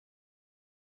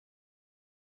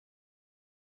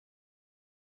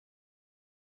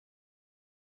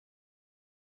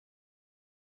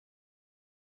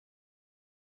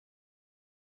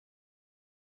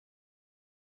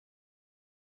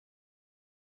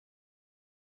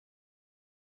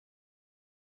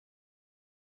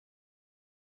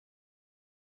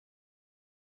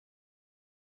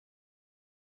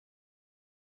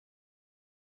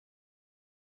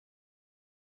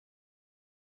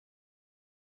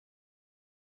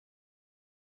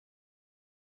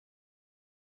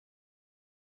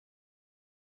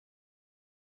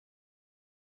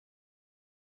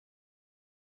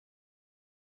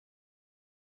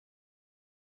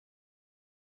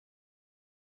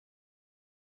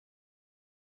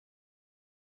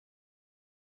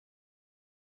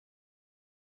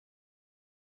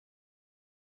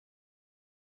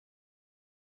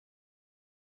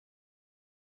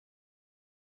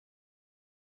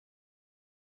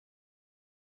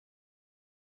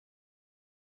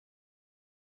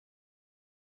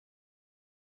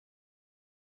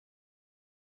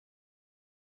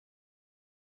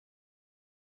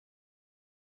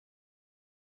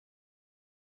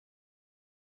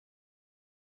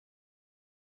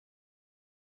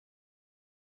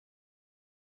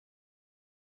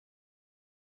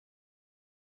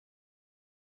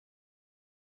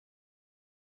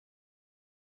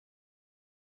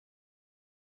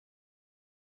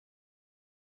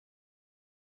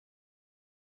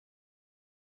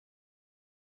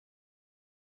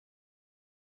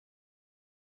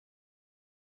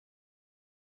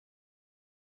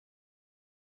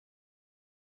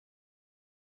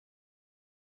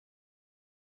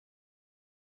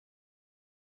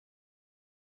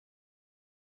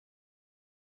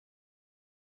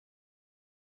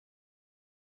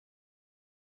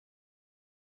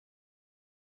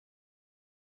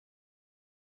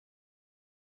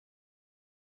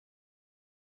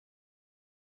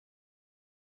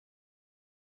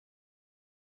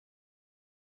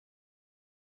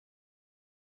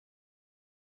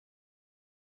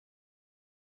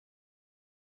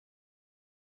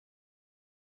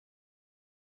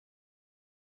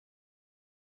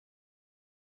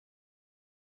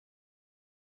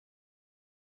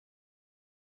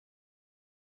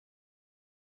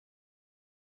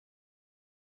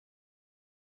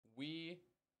we,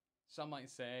 some might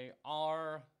say,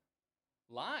 are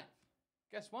live.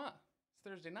 Guess what? It's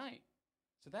Thursday night.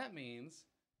 So that means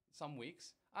some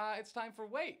weeks it's time for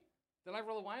Wait. Did I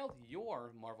Roll a Wild?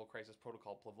 Your Marvel Crisis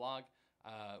Protocol vlog.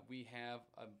 We have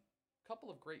a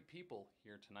couple of great people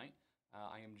here tonight.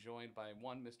 I am joined by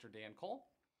one Mr. Dan Cole,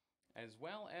 as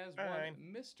well as one Fine.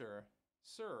 Mr.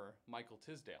 Sir Michael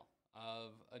Tisdale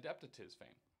of Adepticon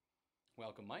fame.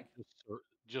 Welcome, Mike.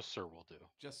 Just sir will do.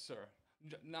 Just Sir.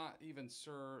 Not even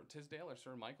Sir Tisdale or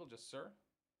Sir Michael, just Sir.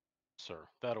 Sir,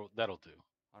 that'll do.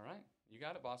 All right. You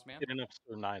got it, boss man. Get enough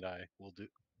Sir Night Eye. We'll do.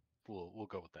 We'll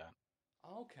go with that.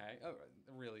 Okay,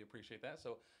 really appreciate that.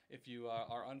 So, if you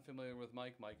are unfamiliar with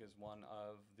Mike, Mike is one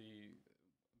of the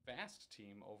vast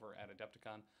team over at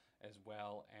Adepticon, as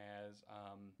well as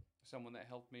someone that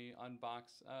helped me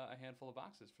unbox a handful of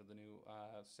boxes for the new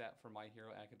set for My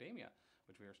Hero Academia,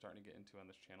 which we are starting to get into on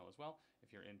this channel as well.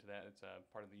 If you're into that, it's a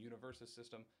part of the Universes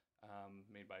system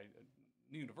made by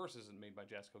Universes isn't made by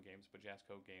Jasco Games, but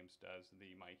Jasco Games does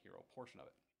the My Hero portion of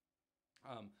it.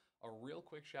 A real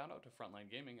quick shout out to Frontline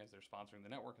Gaming as they're sponsoring the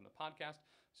network and the podcast.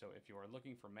 So if you are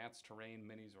looking for Matt's Terrain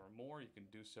minis or more, you can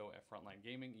do so at Frontline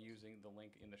Gaming using the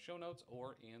link in the show notes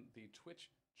or in the Twitch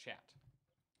chat.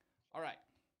 All right.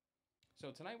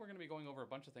 So tonight we're going to be going over a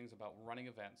bunch of things about running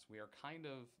events. We are kind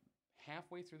of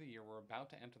halfway through the year. We're about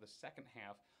to enter the second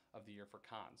half of the year for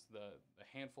cons. The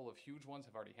handful of huge ones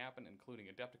have already happened, including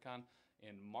Adepticon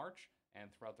in March.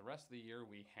 And throughout the rest of the year,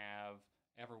 we have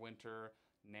Everwinter,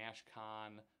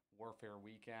 Nashcon, Warfare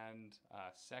Weekend,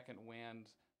 Second Wind,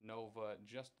 Nova.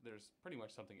 There's pretty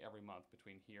much something every month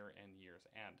between here and year's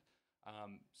end.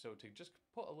 So to just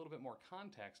put a little bit more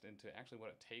context into actually what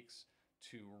it takes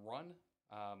to run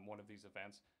one of these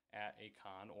events at a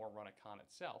con or run a con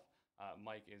itself,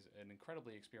 Mike is an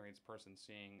incredibly experienced person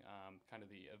seeing kind of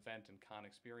the event and con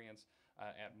experience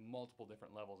at multiple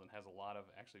different levels and has a lot of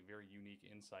actually very unique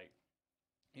insight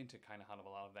into kind of how a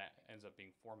lot of that ends up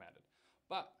being formatted.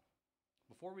 But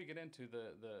before we get into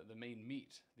the main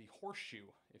meat, the horseshoe,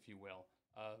 if you will,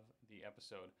 of the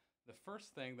episode, the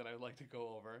first thing that I would like to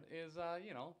go over is,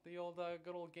 the old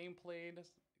good old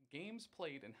games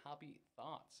played and hobby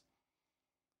thoughts.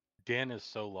 Dan is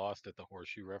so lost at the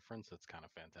horseshoe reference. It's kind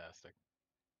of fantastic.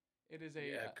 It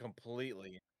Yeah,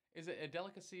 completely. is it a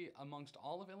delicacy amongst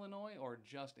all of Illinois or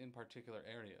just in particular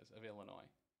areas of Illinois?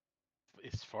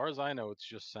 As far as I know, it's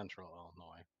just Central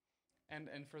Illinois. And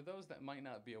for those that might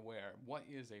not be aware, what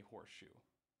is a horseshoe?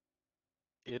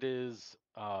 It is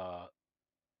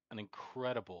an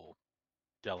incredible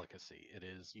delicacy. It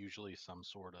is usually some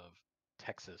sort of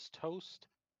Texas toast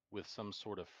with some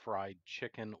sort of fried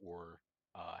chicken or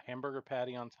hamburger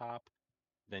patty on top.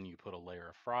 Then you put a layer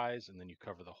of fries, and then you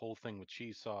cover the whole thing with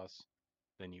cheese sauce.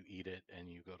 Then you eat it,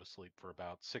 and you go to sleep for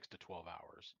about 6 to 12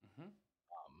 hours. Hmm.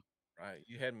 Um, Right,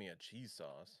 you had me at cheese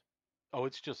sauce. oh,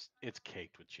 it's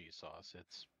caked with cheese sauce.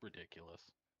 It's ridiculous.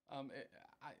 Um, it,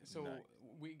 so Nice.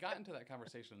 we got into that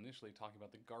conversation initially talking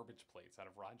about the garbage plates out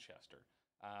of Rochester,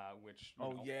 which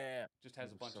Oh yeah, just has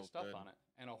a those are bunch of so stuff good. on it.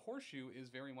 And a horseshoe is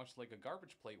very much like a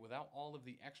garbage plate without all of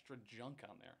the extra junk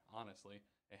on there. Honestly,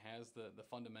 it has the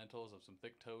fundamentals of some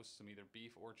thick toast, some either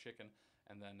beef or chicken,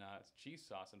 and then cheese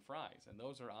sauce and fries. And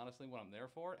those are honestly what I'm there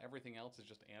for. Everything else is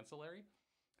just ancillary.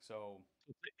 So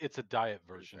It's a diet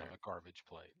Pretty version of fair. a garbage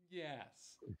plate.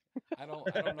 yes, I don't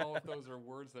know if those are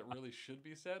words that really should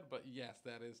be said, but yes,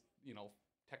 that is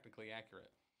technically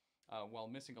accurate. While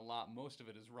missing a lot, most of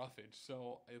it is roughage.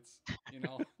 So it's you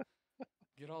know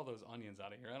get all those onions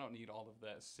out of here. I don't need all of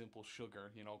that simple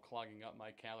sugar, clogging up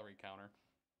my calorie counter.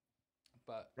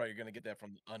 But Right, you're gonna get that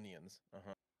from the onions.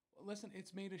 Uh-huh. listen,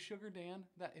 it's made of sugar, Dan.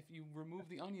 That if you remove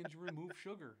the onions, you remove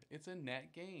sugar. It's a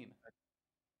net gain.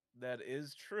 That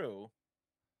is true.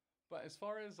 But as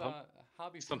far as Some,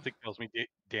 hobby stuff, something tells me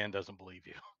Dan doesn't believe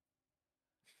you.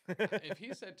 if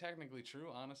he said technically true,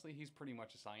 honestly, he's pretty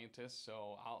much a scientist,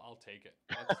 so I'll take it.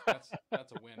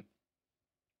 That's a win.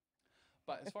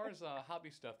 But as far as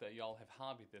hobby stuff that y'all have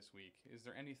hobbied this week, is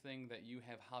there anything that you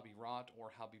have hobby wrought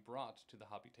or hobby brought to the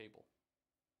hobby table?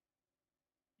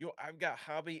 Yo, I've got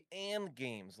hobby and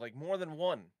games, like more than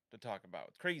one to talk about.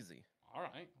 It's crazy. All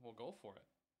right, we'll go for it.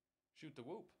 Shoot the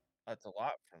whoop. That's a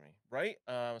lot for me, right?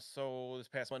 So this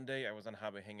past Monday, I was on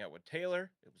Hobby Hangout with Taylor.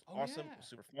 It was Oh awesome. yeah. It was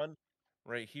super fun.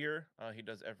 Right here, he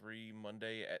does every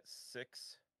Monday at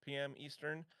 6 p.m.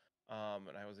 Eastern.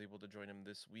 And I was able to join him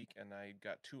this week, and I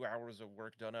got 2 hours of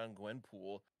work done on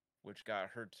Gwenpool, which got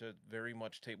her to very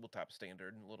much tabletop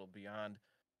standard, and a little beyond.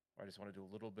 I just want to do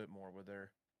a little bit more with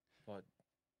her, but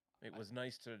it I, was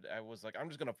nice to. I was like, I'm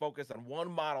just gonna focus on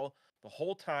one model the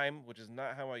whole time, which is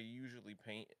not how I usually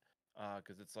paint,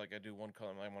 because it's like I do one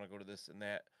color and I want to go to this and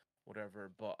that.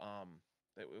 whatever. But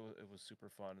it was super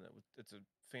fun. It's a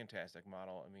fantastic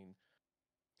model. I mean,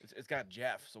 it's got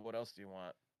Jeff. So what else do you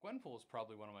want? Gwenpool is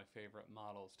probably one of my favorite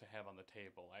models to have on the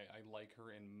table. I like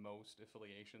her in most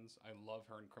affiliations. I love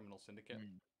her in Criminal Syndicate,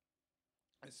 Mm.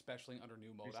 especially under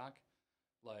New She's- Modoc.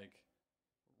 Like,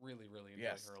 really, really enjoy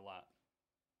Yes. her a lot.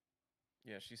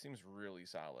 Yeah, she seems really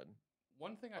solid.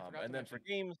 One thing I forgot And to then for mention.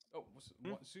 games,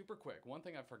 Super quick. One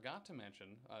thing I forgot to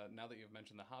mention, now that you've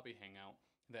mentioned the hobby hangout,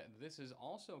 that this is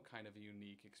also kind of a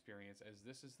unique experience, as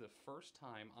this is the first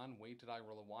time on Wait Did I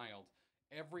Roll a Wild,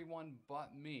 everyone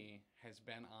but me has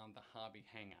been on the hobby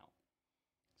hangout.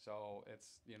 So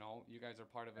it's, you guys are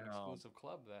part of an um, exclusive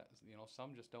club that,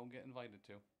 some just don't get invited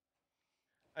to.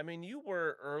 I mean, you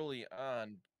were early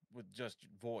on with just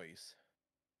voice,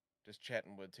 just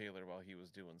chatting with Taylor while he was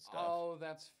doing stuff. Oh,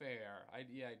 that's fair. I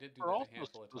did do You're that also a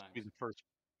handful of supposed to be times. the first.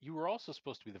 You were also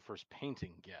supposed to be the first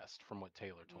painting guest, from what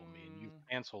Taylor told me, and you've Mm,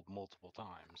 canceled multiple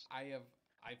times. I have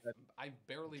I've That's I've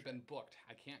barely true. been booked.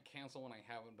 I can't cancel when I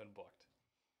haven't been booked.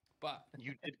 But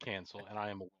You did cancel, and I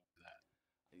am aware of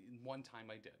that. one time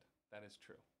I did. That is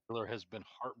true. Taylor has been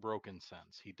heartbroken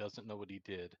since. He doesn't know what he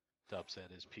did to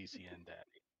upset his PCN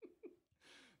daddy.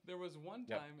 There was one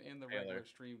Yep, time in the Taylor. regular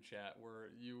stream chat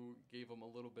where you gave him a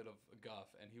little bit of a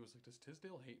guff, and he was like, "Does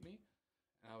Tisdale hate me?"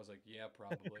 And I was like, "Yeah,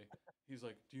 probably." He's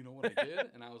like, "Do you know what I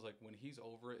did?" And I was like, "When he's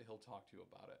over it, he'll talk to you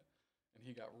about it." And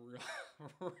he got real,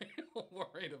 real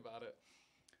worried about it.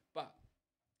 But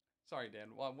sorry,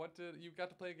 Dan. What did you got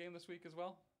to play a game this week as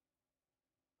well?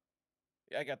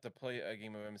 I got to play a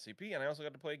game of MCP, and I also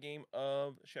got to play a game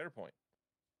of Shatterpoint.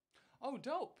 Oh,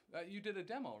 dope! You did a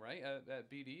demo, right, at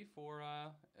BD for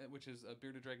which is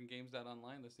Bearded Dragon Games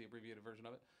Online. That's the abbreviated version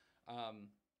of it.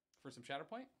 For some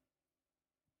Shatterpoint.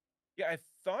 Yeah, I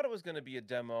thought it was going to be a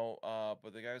demo,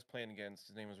 but the guy I was playing against,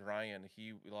 his name was Ryan.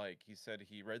 He said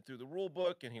he read through the rule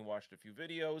book and he watched a few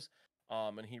videos,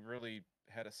 and he really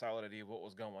had a solid idea of what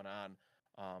was going on.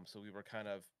 So we were kind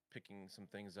of picking some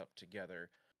things up together.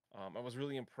 I was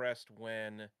really impressed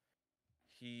when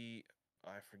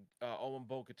Owen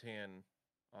Bo-Katan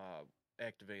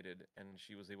activated, and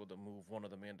she was able to move one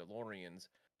of the Mandalorians.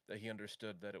 That he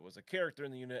understood that it was a character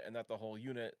in the unit and not the whole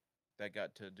unit that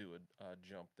got to do a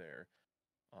jump there.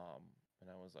 Um, and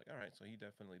I was like, all right, so he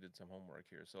definitely did some homework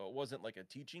here. So it wasn't like a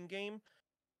teaching game,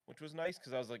 which was nice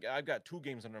because I was like, I've got 2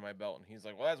 games under my belt, and he's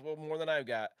like, well, that's more than I've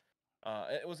got.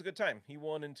 It was a good time. He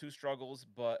won in 2 struggles,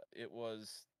 but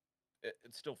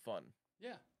it's still fun.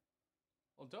 Yeah.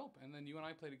 Well, dope. And then you and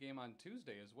I played a game on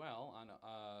Tuesday as well on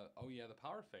oh yeah, the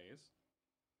Power Phase.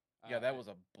 Yeah, that was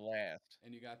a blast.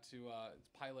 And you got to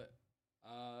pilot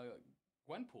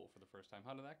Gwenpool for the first time.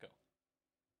 How did that go?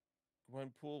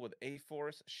 Gwenpool with A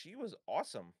Force, she was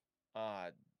awesome. I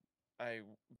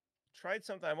tried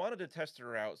something. I wanted to test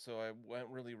her out, so I went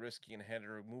really risky and had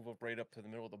her move up right up to the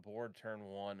middle of the board turn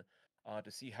 1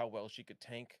 to see how well she could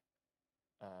tank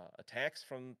attacks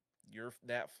from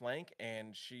that flank,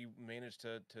 and she managed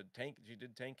to tank. She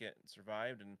did tank it and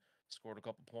survived and scored a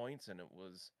couple points, and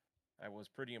I was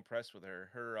pretty impressed with her.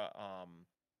 Her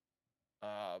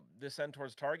descend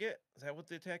towards target, is that what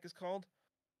the attack is called?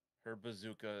 Her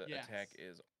bazooka Yes. attack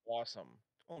is awesome.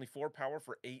 Only 4 power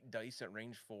for 8 dice at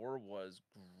range 4 was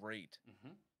great.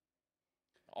 Mm-hmm.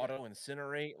 Auto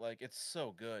incinerate, like it's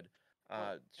so good.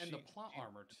 Well, and the plot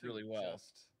armor too. Really well.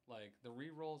 Just like the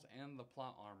rerolls and the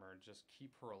plot armor just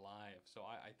keep her alive. So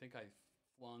I think I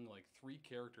flung like 3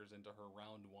 characters into her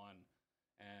round 1,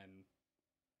 and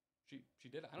she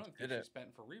did it. I don't think she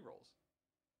spent for rerolls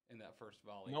in that first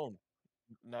volley.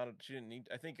 No, she didn't need.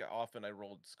 I think often I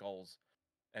rolled skulls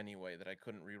anyway that I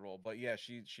couldn't reroll. But yeah,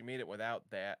 she made it without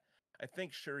that. I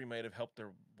think Shuri might have helped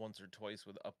her once or twice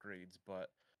with upgrades, but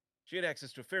she had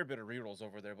access to a fair bit of rerolls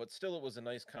over there. But still, it was a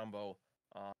nice combo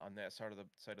on that side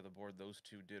of the board. Those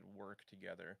two did work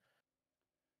together.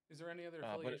 Is there any other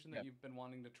affiliation that you've been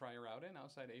wanting to try her out in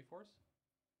outside A-Force?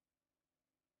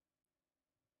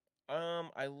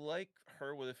 I like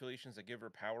her with affiliations that give her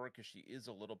power because she is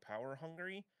a little power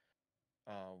hungry.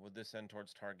 With this end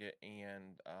towards target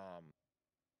and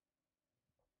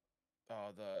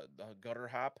the gutter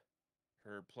hop,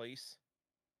 her place.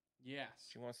 Yes.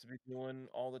 She wants to be doing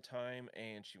all the time,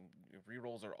 and she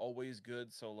rerolls are always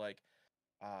good. So like,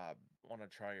 want to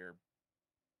try her.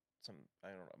 I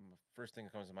don't know. First thing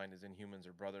that comes to mind is Inhumans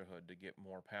or Brotherhood to get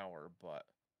more power, but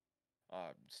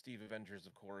Steve Avengers,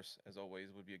 of course, as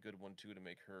always, would be a good one too to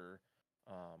make her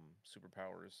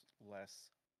superpowers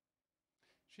less.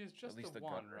 She has just At least the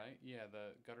one, gutter. right? Yeah,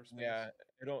 the gutter space. Yeah,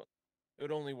 it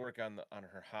would only work on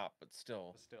her hop, but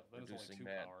still. But still, then it's only 2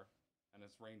 power, and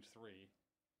it's range 3.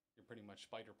 You're pretty much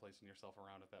spider placing yourself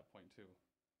around at that point too.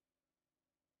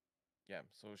 yeah,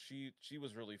 so she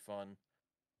was really fun,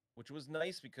 which was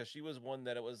nice because she was one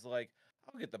that it was like,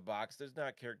 I'll get the box. There's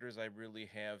not characters I really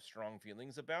have strong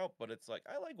feelings about, but it's like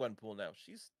I like Gwenpool now.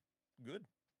 She's good.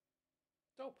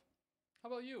 Dope. How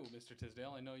about you, Mr.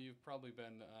 Tisdale? I know you've probably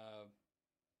been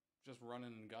just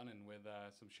running and gunning with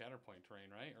some Shatterpoint terrain,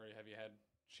 right? Or have you had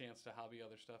chance to hobby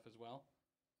other stuff as well?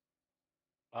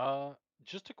 Uh,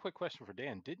 just a quick question for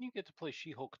Dan. Didn't you get to play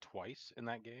She-Hulk twice in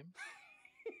that game?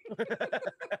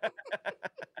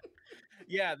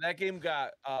 Yeah, that game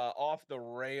got off the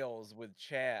rails with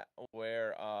chat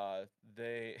where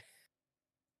they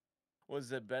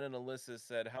was it Ben and Alyssa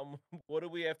said, what do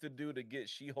we have to do to get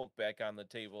She-Hulk back on the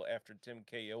table after Tim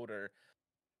KO'd her?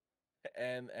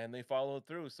 And they followed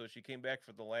through. So she came back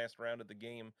for the last round of the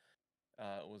game.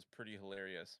 It was pretty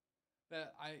hilarious.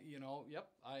 That yep,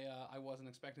 I wasn't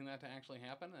expecting that to actually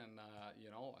happen, and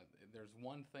there's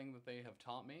one thing that they have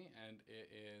taught me, and it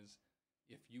is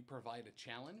if you provide a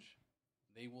challenge,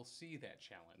 they will see that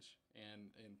challenge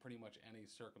in pretty much any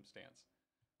circumstance.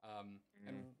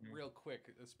 And real quick,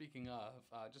 speaking of,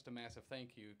 just a massive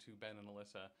thank you to Ben and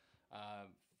Alyssa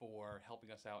for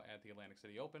helping us out at the Atlantic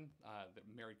City Open, the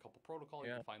Married Couple Protocol.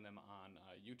 You Yeah. can find them on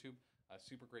YouTube.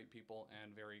 Super great people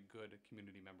and very good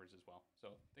community members as well. So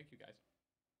thank you guys.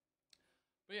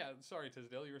 But yeah, sorry,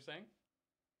 Tisdale, you were saying?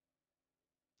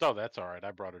 Oh, that's all right.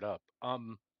 I brought it up.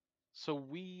 So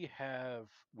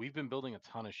we've been building a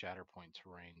ton of Shatterpoint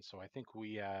terrain. So I think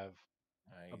we have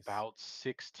Nice. about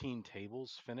 16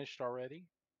 tables finished already.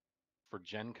 For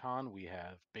Gencon, we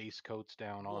have base coats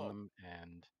down on Whoa. them,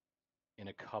 and in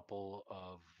a couple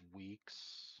of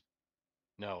weeks,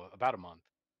 no, about a month,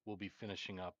 we'll be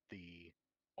finishing up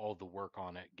all the work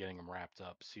on it, getting them wrapped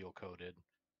up, seal coated,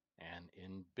 and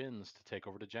in bins to take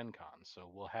over to Gen Con. So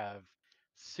we'll have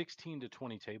 16 to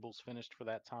 20 tables finished for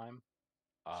that time.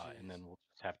 And then Jeez. we'll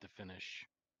just have to finish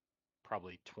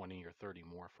probably 20 or 30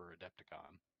 more for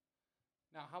Adepticon.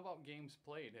 Now, how about games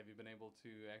played? Have you been able to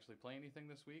actually play anything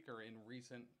this week or in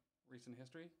recent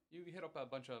history? You hit up a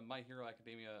bunch of My Hero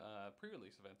Academia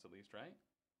pre-release events at least, right?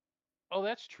 Oh,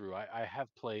 that's true. I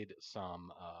have played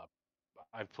some.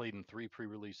 I've played in 3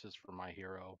 pre-releases for My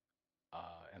Hero,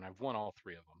 and I've won all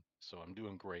 3 of them. So I'm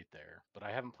doing great there. But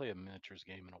I haven't played a miniatures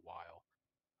game in a while.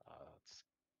 It's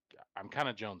I'm kind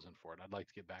of jonesing for it. I'd like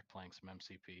to get back playing some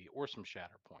MCP or some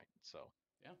Shatterpoint. So,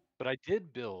 Yeah. but I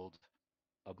did build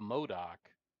a Modoc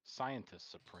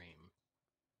Scientist Supreme,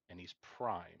 and he's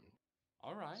primed.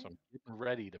 All right. So I'm getting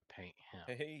ready to paint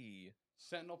him. Hey.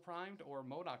 Sentinel primed or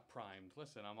Modoc primed?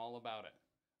 Listen, I'm all about it.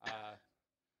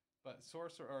 But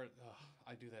Sorcerer,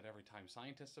 I do that every time.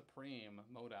 Scientist Supreme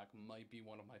Modoc might be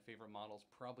one of my favorite models.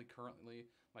 Probably currently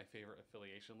my favorite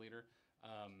affiliation leader.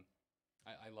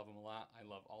 I love him a lot. I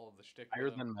love all of the shtick Higher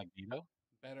with him. than Magneto?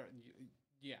 Better,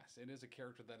 yes, it is a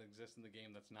character that exists in the game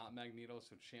that's not Magneto,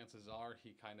 so chances are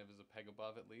he kind of is a peg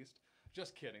above at least.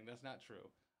 Just kidding, that's not true.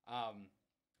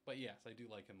 But yes, I do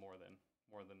like him more than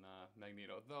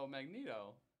Magneto. Though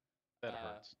Magneto, That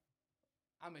hurts.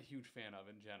 I'm a huge fan of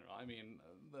in general. I mean,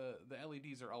 the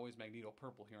LEDs are always Magneto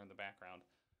purple here in the background,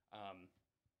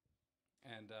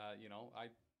 and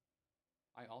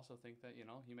I also think that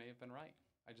he may have been right.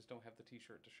 I just don't have the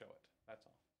T-shirt to show it. That's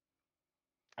all.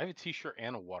 I have a T-shirt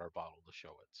and a water bottle to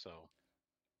show it. So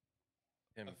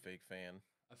Him Of- fake fan.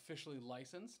 Officially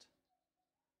licensed.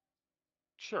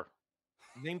 sure.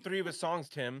 Name 3 of his songs,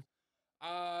 Tim.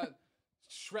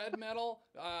 Shred metal,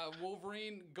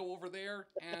 Wolverine, go over there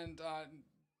and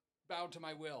bow to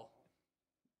my will.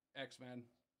 X-Men,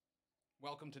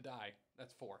 Welcome to Die.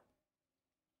 That's 4.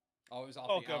 Oh, it was off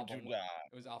the Welcome album. to Die.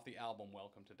 It was off the album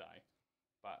Welcome to Die.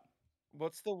 But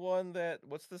What's the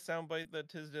soundbite that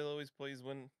Tisdale always plays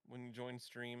when you join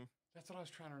stream? that's what I was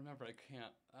trying to remember. I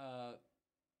can't. How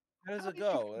does How it did you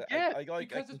go? forget?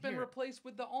 Because I it's can been hear it. replaced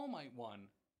with the All Might one.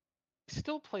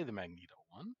 Still play the Magneto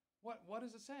one. What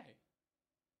does it say?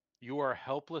 You are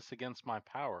helpless against my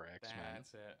power, X-Men.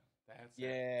 That's it. That's it.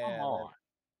 Yeah. Come on.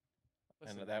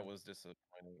 Listen, And that was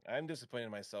disappointing. I'm disappointed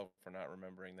in myself for not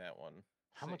remembering that one.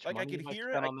 How much Like I money could have I hear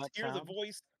it, spent I on could that hear the sound?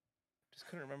 voice, just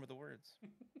couldn't remember the words.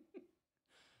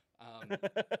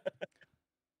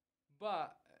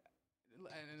 But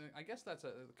and I guess that's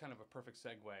a kind of a perfect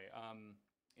segue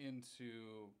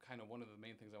into kind of one of the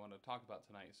main things I want to talk about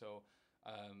tonight. So,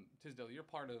 Tisdale, you're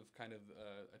part of kind of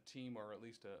a team or at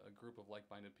least a group of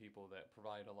like-minded people that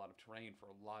provide a lot of terrain for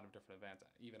a lot of different events,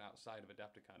 even outside of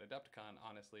Adepticon. Adepticon,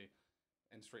 honestly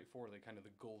and straightforwardly, kind of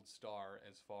the gold star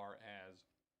as far as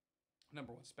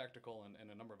number one spectacle and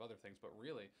a number of other things, but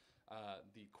really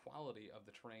the quality of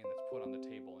the terrain that's put on the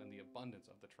table and the abundance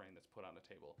of the terrain that's put on the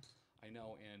table. I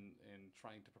know in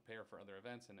trying to prepare for other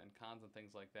events and cons and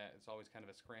things like that, it's always kind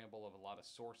of a scramble of a lot of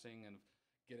sourcing and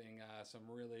getting some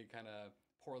really kind of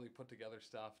poorly put together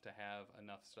stuff to have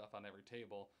enough stuff on every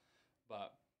table.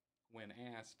 But when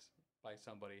asked by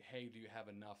somebody, hey, do you have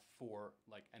enough for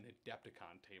like an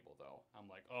Adepticon table though? I'm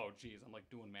like, oh geez, I'm like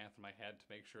doing math in my head to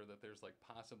make sure that there's like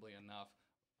possibly enough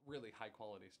really high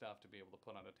quality stuff to be able to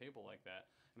put on a table like that.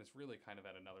 And it's really kind of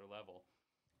at another level.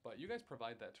 But you guys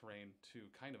provide that terrain to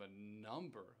kind of a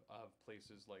number of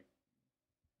places like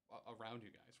around you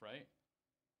guys, right?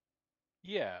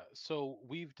 Yeah, so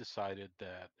we've decided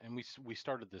that, and we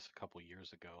started this a couple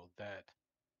years ago, that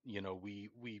we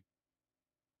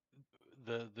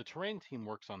the terrain team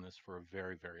works on this for a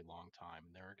very, very long time.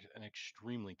 They're an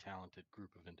extremely talented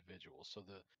group of individuals. So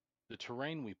the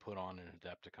terrain we put on in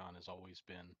Adepticon has always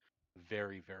been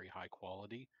very, very high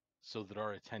quality, so that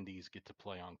our attendees get to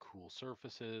play on cool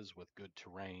surfaces with good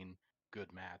terrain,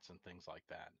 good mats, and things like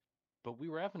that. But we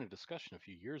were having a discussion a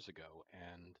few years ago,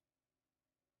 and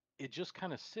it just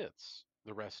kind of sits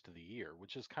the rest of the year,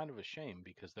 which is kind of a shame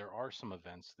because there are some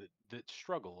events that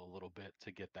struggle a little bit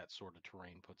to get that sort of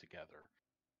terrain put together.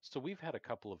 So we've had a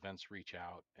couple events reach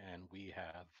out, and we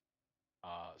have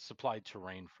supplied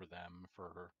terrain for them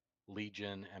for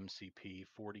Legion, MCP,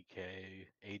 40K,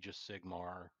 Age of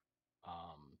Sigmar,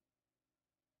 um,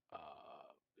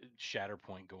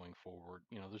 Shatterpoint going forward.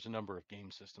 There's a number of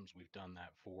game systems we've done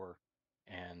that for,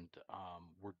 and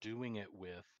we're doing it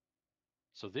with.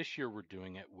 So this year we're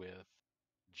doing it with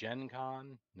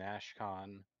Gencon,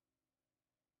 Nashcon.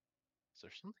 Is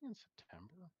there something in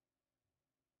September?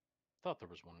 I thought there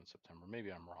was one in September.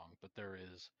 Maybe I'm wrong, but there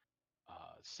is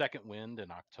Second Wind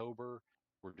in October.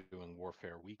 We're doing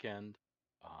Warfare Weekend,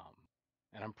 um,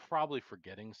 and I'm probably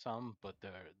forgetting some, but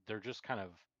they're just kind of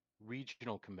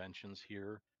regional conventions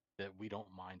here that we don't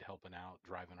mind helping out,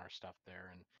 driving our stuff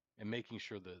there, and making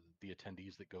sure that the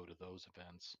attendees that go to those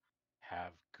events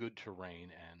have good terrain,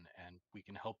 and we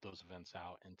can help those events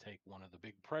out and take one of the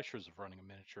big pressures of running a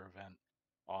miniature event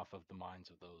off of the minds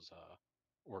of those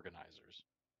organizers.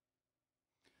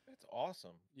 That's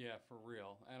awesome. Yeah, for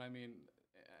real. And I mean,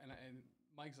 and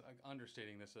Mike's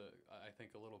understating this, I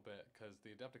think, a little bit because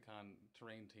the Adepticon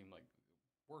terrain team like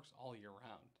works all year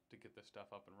round to get this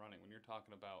stuff up and running. When you're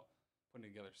talking about putting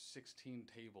together 16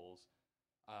 tables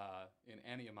in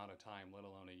any amount of time, let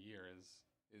alone a year, is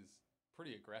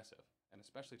pretty aggressive, and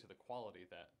especially to the quality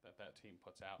that team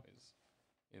puts out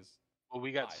is Well,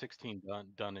 we got high. 16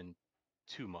 done in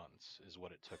 2 months is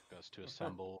what it took us to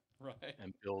assemble Right.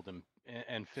 and build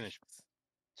and finish Jeez.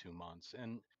 2 months.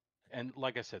 And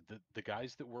like I said, the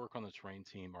guys that work on the terrain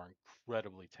team are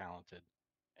incredibly talented,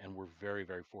 and we're very,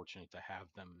 very fortunate to have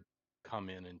them come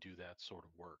in and do that sort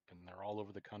of work. And they're all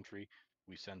over the country.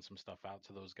 We send some stuff out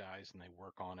to those guys, and they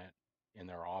work on it in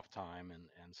their off time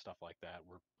and stuff like that.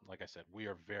 We're like I said, we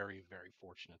are very, very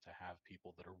fortunate to have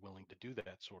people that are willing to do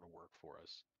that sort of work for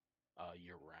us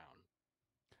year round.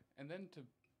 And then to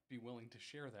be willing to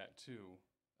share that too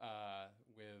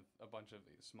with a bunch of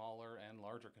smaller and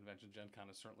larger conventions. Gen Con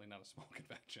is certainly not a small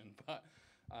convention, but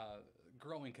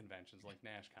growing conventions like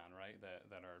Nashcon, right?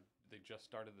 That are they just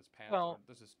started this past, or Well,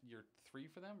 this is year 3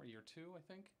 for them, or year 2, I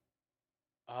think.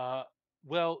 Uh,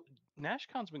 well,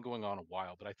 NashCon's been going on a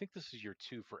while, but I think this is year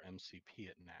two for MCP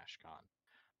at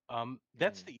NashCon.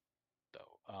 That's Mm. the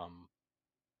though.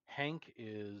 Hank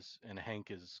is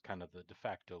kind of the de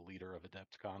facto leader of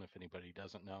Adepticon. If anybody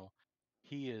doesn't know,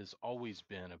 he has always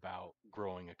been about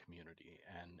growing a community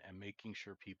and making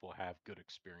sure people have good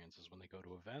experiences when they go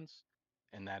to events,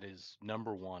 and that is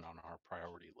number one on our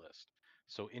priority list.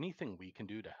 So anything we can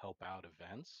do to help out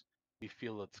events, we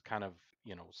feel it's kind of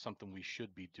something we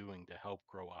should be doing to help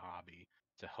grow a hobby,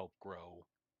 to help grow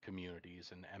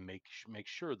communities, and make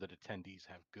sure that attendees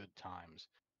have good times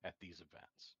at these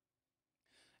events.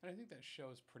 And I think that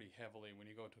shows pretty heavily when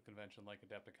you go to a convention like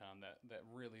Adepticon that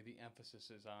really the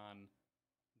emphasis is on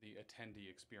the attendee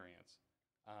experience.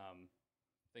 Um,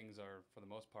 things are, for the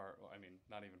most part, well, I mean,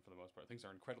 not even for the most part, things are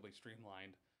incredibly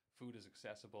streamlined. Food is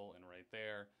accessible and right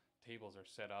there. Tables are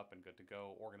set up and good to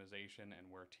go. Organization and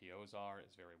where TOs are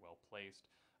is very well placed.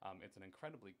 It's an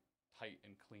incredibly tight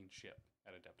and clean ship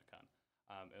at Adepticon,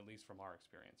 at least from our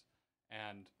experience.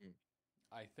 And Mm.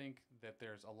 I think that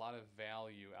there's a lot of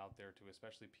value out there to,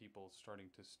 especially people starting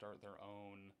to start their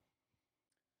own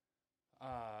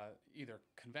either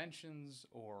conventions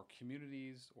or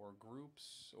communities or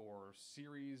groups or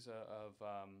series of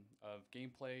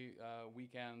gameplay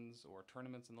weekends or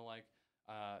tournaments and the like.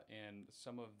 And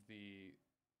some of the,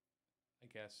 I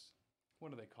guess, what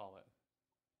do they call it?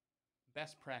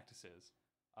 best practices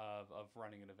of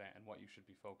running an event and what you should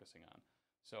be focusing on.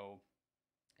 So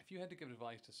if you had to give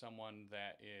advice to someone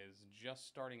that is just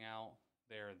starting out,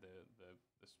 they're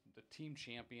the team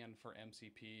champion for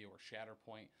MCP or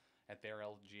Shatterpoint at their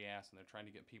LGS, and they're trying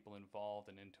to get people involved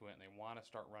and into it, and they want to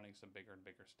start running some bigger and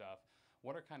bigger stuff.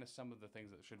 What are kind of some of the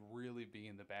things that should really be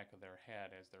in the back of their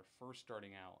head as they're first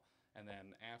starting out? And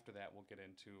then after that, we'll get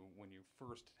into when you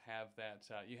first have that,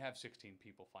 you have 16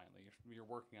 people finally, you're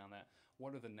working on that.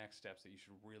 What are the next steps that you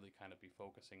should really kind of be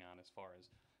focusing on as far as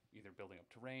either building up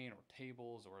terrain or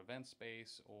tables or event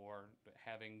space or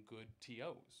having good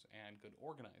TOs and good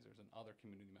organizers and other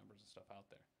community members and stuff out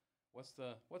there? What's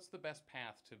the best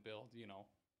path to build,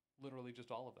 literally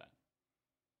just all of that?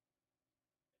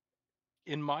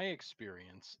 In my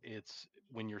experience, it's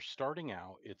when you're starting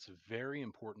out, it's very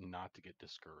important not to get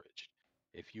discouraged.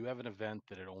 If you have an event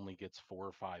that it only gets 4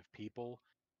 or 5 people,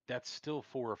 that's still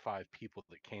 4 or 5 people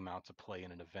that came out to play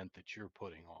in an event that you're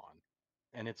putting on.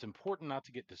 And it's important not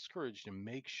to get discouraged and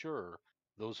make sure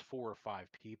those 4 or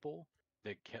 5 people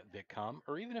that come,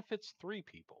 or even if it's 3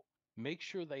 people, make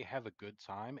sure they have a good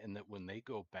time and that when they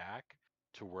go back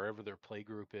to wherever their play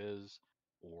group is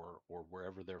or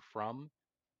wherever they're from,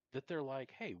 that they're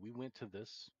like, hey, we went to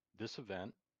this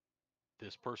event,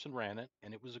 this person ran it,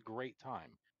 and it was a great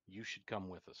time. You should come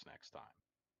with us next time.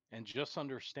 And just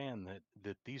understand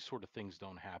that these sort of things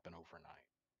don't happen overnight.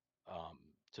 Um,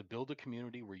 to build a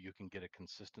community where you can get a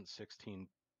consistent 16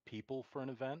 people for an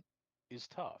event is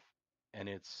tough. And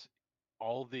it's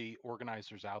all the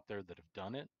organizers out there that have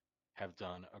done it have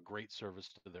done a great service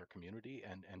to their community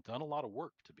and done a lot of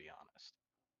work, to be honest,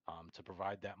 to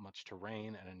provide that much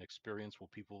terrain and an experience will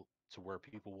people to where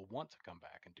people will want to come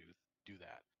back and do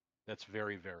that. That's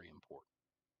very, very important.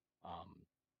 Um,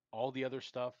 all the other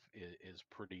stuff is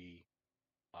pretty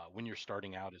when you're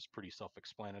starting out is pretty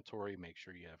self-explanatory. Make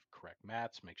sure you have correct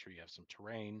mats, make sure you have some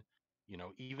terrain.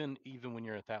 Even when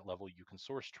you're at that level, you can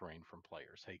source terrain from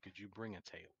players. Hey, could you bring a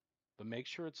table? But make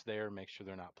sure it's there. Make sure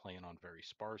they're not playing on very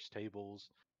sparse tables,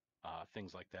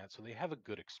 things like that, so they have a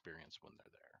good experience when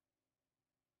they're there.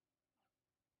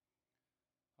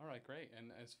 All right, great.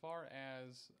 And as far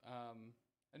as,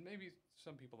 and maybe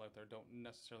some people out there don't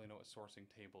necessarily know what sourcing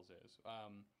tables is,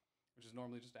 which is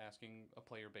normally just asking a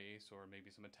player base or maybe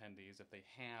some attendees if they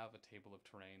have a table of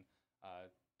terrain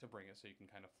to bring it so you can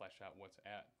kind of flesh out what's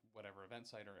at whatever event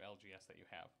site or LGS that you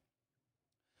have.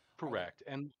 Are there, Correct.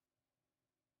 And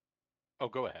oh,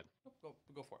 go ahead.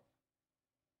 go for it.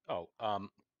 Oh,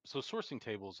 so sourcing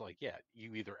tables, like, yeah,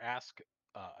 you either ask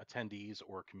attendees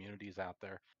or communities out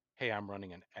there, hey, I'm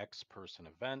running an X person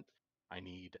event. I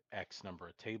need X number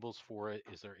of tables for it.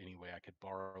 Is there any way I could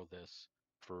borrow this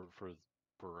for for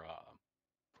for uh,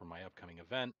 for my upcoming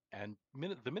event? And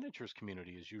the miniatures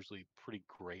community is usually pretty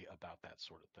great about that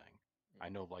sort of thing. I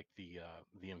know, like the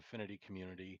Infinity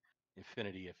community.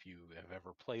 Infinity, if you have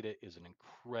ever played it, is an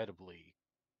incredibly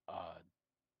uh,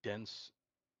 dense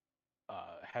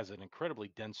has an incredibly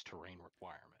dense terrain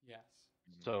requirement. Yes.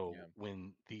 So Yeah.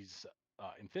 when these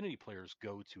Infinity players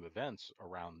go to events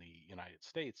around the United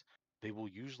States, they will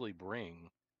usually bring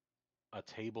a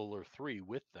table or three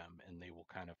with them, and they will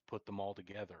kind of put them all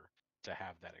together to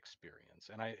have that experience.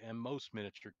 And most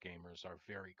miniature gamers are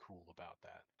very cool about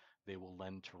that. They will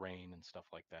lend terrain and stuff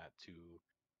like that to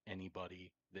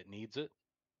anybody that needs it,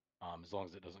 as long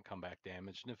as it doesn't come back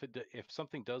damaged. And if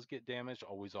something does get damaged,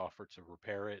 always offer to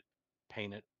repair it,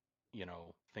 paint it,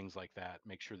 things like that.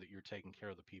 Make sure that you're taking care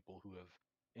of the people who have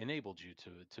enabled you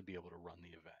to be able to run the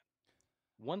event.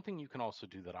 One thing you can also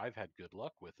do that I've had good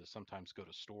luck with is sometimes go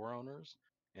to store owners,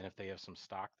 and if they have some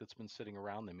stock that's been sitting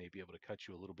around, they may be able to cut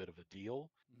you a little bit of a deal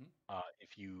Hmm.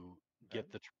 if you Okay.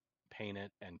 get paint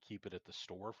it and keep it at the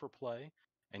store for play.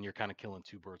 And you're kind of killing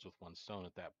two birds with one stone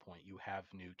at that point. You have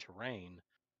new terrain,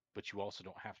 but you also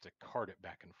don't have to cart it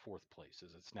back and forth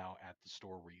places. It's now at the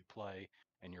store where you play,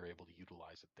 and you're able to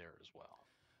utilize it there as well.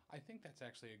 I think that's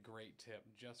actually a great tip,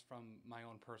 just from my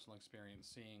own personal experience.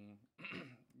 Seeing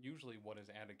usually what is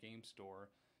at a game store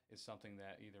is something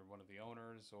that either one of the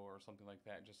owners or something like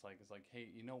that just like is like, hey,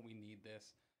 we need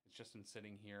this. It's just been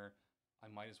sitting here. I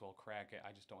might as well crack it.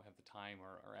 I just don't have the time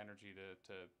or energy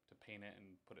to paint it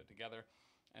and put it together.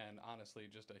 And honestly,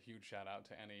 just a huge shout out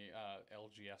to any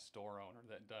LGS store owner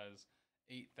that does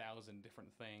 8,000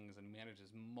 different things and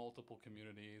manages multiple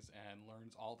communities and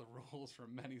learns all the rules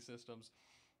from many systems.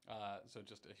 So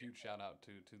just a huge shout out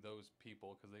to those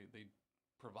people because they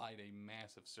provide a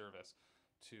massive service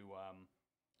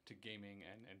to gaming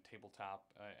and tabletop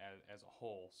as a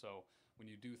whole. So when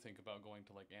you do think about going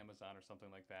to like Amazon or something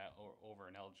like that or over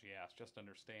an LGS, just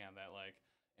understand that like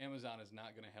Amazon is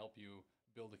not going to help you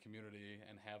build a community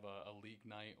and have a league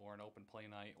night or an open play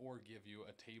night or give you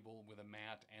a table with a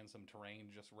mat and some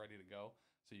terrain just ready to go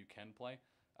so you can play.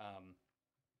 Um,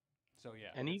 so yeah,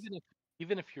 And it's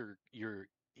even if you're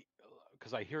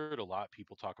because I hear it a lot,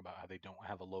 people talk about how they don't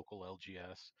have a local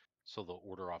LGS, so they'll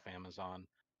order off Amazon.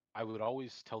 I would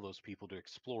always tell those people to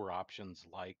explore options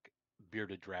like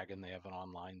Bearded Dragon. They have an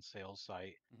online sales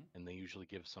site, mhm. and they usually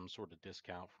give some sort of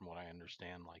discount, from what I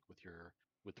understand, like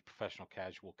with the professional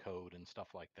casual code and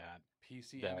stuff like that. That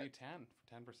PCMA 10 for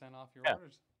 10% off your Yeah,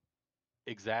 orders.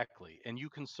 exactly. And you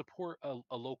can support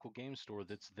a local game store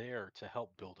that's there to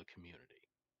help build a community,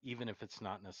 even if it's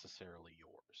not necessarily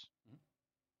yours. Mhm.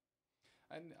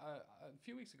 And a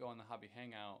few weeks ago on the Hobby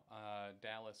Hangout,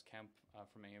 Dallas Kemp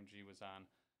from AMG was on,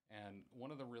 and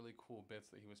one of the really cool bits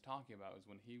that he was talking about is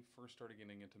when he first started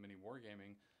getting into mini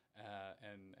wargaming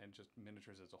and just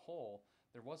miniatures as a whole,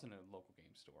 there wasn't a local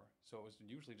game store, so it was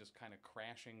usually just kind of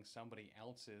crashing somebody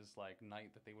else's like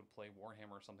night that they would play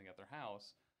Warhammer or something at their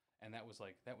house, and that was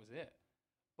it.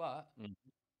 But Mm.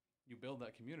 you build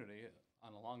that community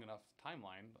on a long enough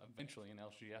timeline, eventually an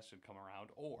LGS should come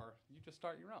around, or you just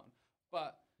start your own.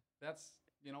 But that's,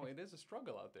 it is a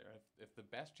struggle out there. If the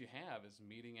best you have is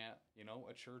meeting at,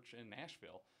 a church in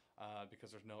Nashville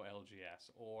because there's no LGS,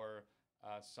 or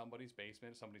somebody's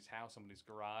basement, somebody's house, somebody's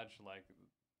garage, like,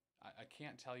 I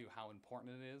can't tell you how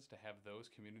important it is to have those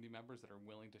community members that are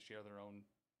willing to share their own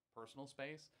personal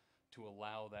space to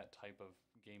allow that type of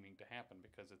gaming to happen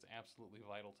because it's absolutely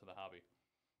vital to the hobby.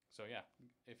 So yeah,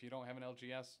 if you don't have an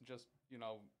LGS, just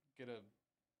get a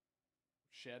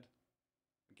shed,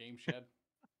 a game shed.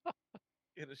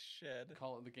 In a shed.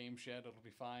 Call it the game shed. It'll be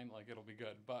fine. Like it'll be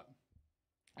good. But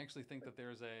I actually think that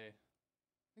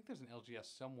I think there's an LGS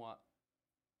somewhat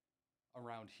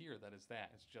around here that is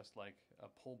that. It's just like a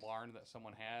pole barn that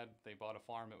someone had. They bought a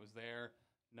farm. It was there.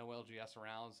 No LGS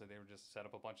around, so they were just set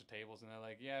up a bunch of tables, and they're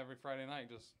like, yeah, every Friday night,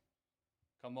 just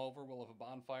come over. We'll have a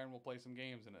bonfire and we'll play some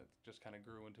games, and it just kind of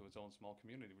grew into its own small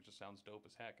community, which just sounds dope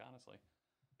as heck, honestly.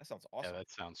 That sounds Yeah, awesome. that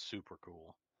sounds super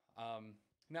cool.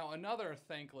 Now, another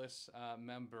thankless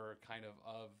member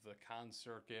of the con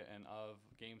circuit and of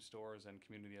game stores and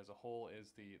community as a whole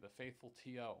is the faithful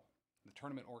TO, the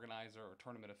tournament organizer or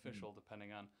tournament Mm. official,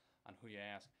 depending on who you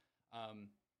ask. Um,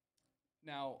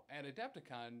 Now, at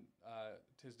Adepticon,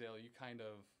 Tisdale, you kind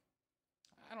of,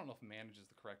 I don't know if manage is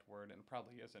the correct word, and it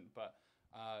probably isn't, but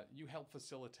you help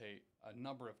facilitate a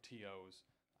number of TOs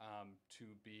to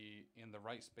be in the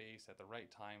right space at the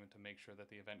right time and to make sure that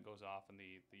the event goes off and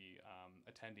the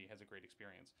attendee has a great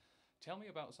experience. Tell me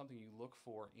about something you look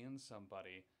for in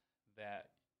somebody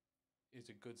that is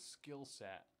a good skill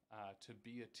set to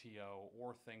be a TO,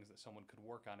 or things that someone could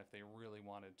work on if they really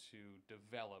wanted to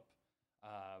develop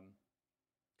um,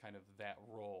 kind of that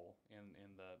role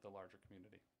in the larger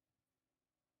community.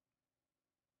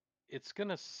 It's going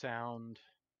to sound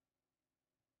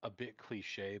a bit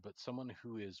cliche, but someone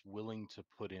who is willing to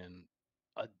put in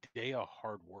a day of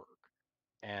hard work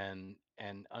and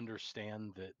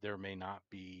understand that there may not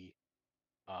be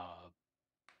uh,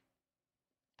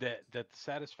 that the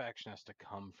satisfaction has to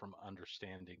come from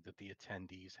understanding that the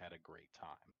attendees had a great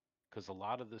time, because a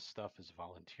lot of this stuff is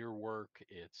volunteer work.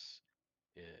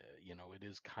 Uh, it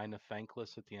is kind of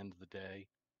thankless at the end of the day.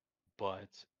 But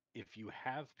if you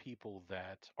have people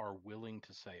that are willing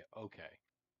to say, okay,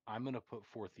 I'm going to put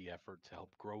forth the effort to help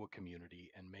grow a community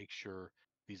and make sure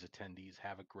these attendees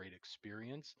have a great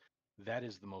experience, that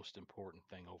is the most important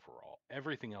thing overall.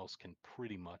 Everything else can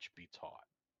pretty much be taught.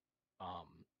 Um,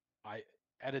 I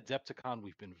At Adepticon,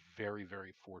 we've been very,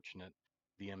 very fortunate.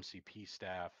 The MCP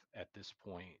staff at this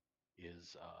point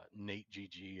is Nate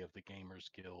GG of the Gamers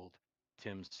Guild,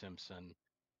 Tim Simpson,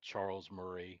 Charles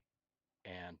Murray,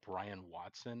 and Brian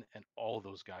Watson, and all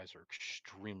those guys are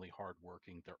extremely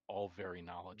hardworking. They're all very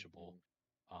knowledgeable.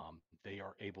 Mhm. They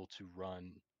are able to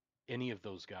run, any of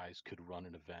those guys could run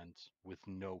an event with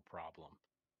no problem.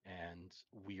 And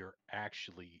we are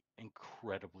actually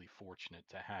incredibly fortunate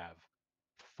to have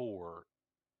four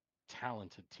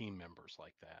talented team members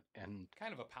like that. And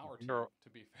Kind of a power team, they're, to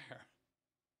be fair.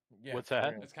 Yeah, what's for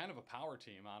that? real. It's kind of a power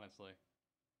team, honestly.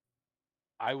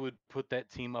 I would put that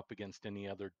team up against any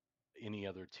other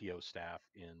TO staff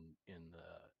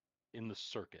in the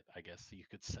circuit, I guess you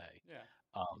could say.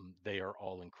 Yeah. They are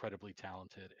all incredibly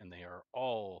talented, and they are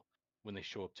all, when they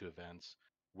show up to events,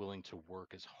 willing to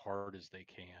work as hard as they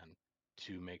can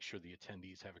to make sure the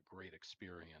attendees have a great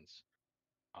experience.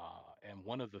 And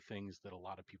one of the things that a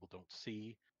lot of people don't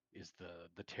see is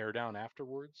the teardown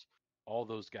afterwards. All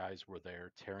those guys were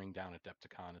there tearing down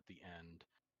Adepticon at the end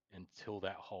until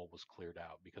that hall was cleared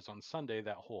out. Because on Sunday,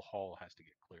 that whole hall has to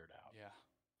get cleared out. Yeah.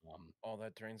 All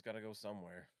that terrain's got to go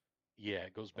somewhere. Yeah,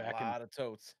 it goes A back and lot of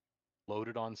totes.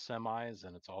 loaded on semis,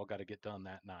 and it's all got to get done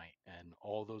that night. And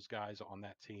all those guys on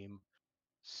that team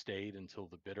stayed until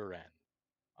the bitter end,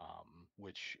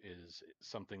 which is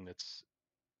something that's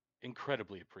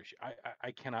incredibly appreciated.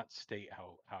 I cannot state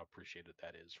how appreciated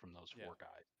that is from those Yeah. four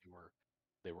guys.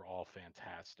 They were all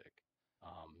fantastic.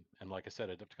 And like I said,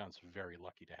 Adepticon's very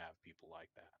lucky to have people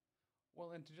like that.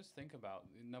 Well, and to just think about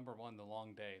number one, the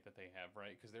long day that they have,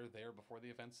 right? Because they're there before the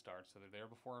event starts, so they're there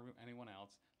before anyone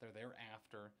else. They're there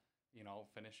after,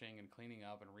 finishing and cleaning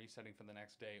up and resetting for the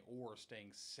next day, or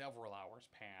staying several hours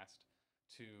past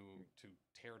to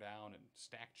tear down and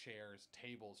stack chairs,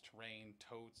 tables, terrain,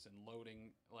 totes, and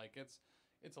loading. Like it's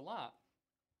a lot.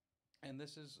 And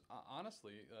this is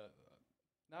honestly,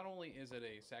 not only is it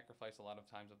a sacrifice a lot of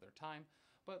times of their time,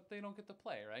 but they don't get to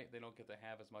play, right? They don't get to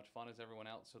have as much fun as everyone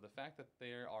else. So the fact that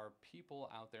there are people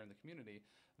out there in the community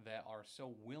that are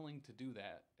so willing to do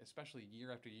that, especially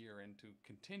year after year, and to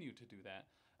continue to do that,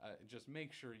 just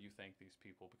make sure you thank these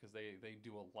people because they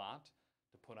do a lot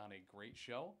to put on a great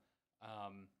show.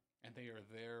 And they are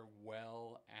there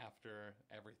well after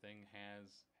everything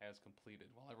has completed.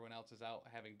 While everyone else is out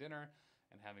having dinner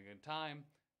and having a good time,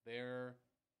 they're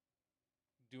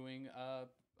doing a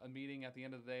meeting at the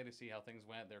end of the day to see how things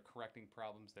went. They're correcting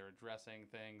problems, they're addressing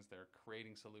things, they're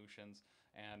creating solutions,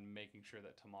 and making sure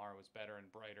that tomorrow is better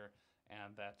and brighter,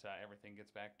 and that everything gets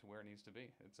back to where it needs to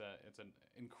be. It's an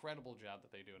incredible job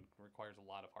that they do, and requires a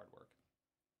lot of hard work.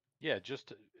 Yeah,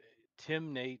 just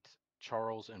Tim, Nate,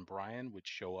 Charles, and Brian would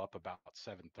show up about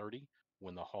 7:30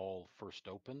 when the hall first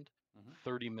opened, Hmm.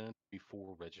 30 minutes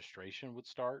before registration would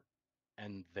start,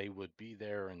 and they would be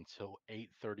there until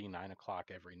 8:30, 9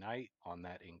 o'clock every night on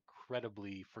that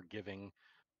incredibly forgiving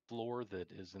floor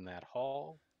that is in that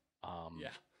hall.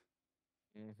 Yeah.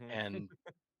 Mm-hmm. And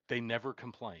they never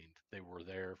complained. They were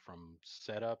there from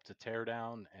setup to tear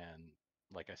down, and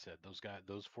like I said,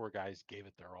 those four guys gave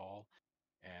it their all,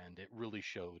 and it really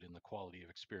showed in the quality of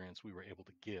experience we were able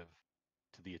to give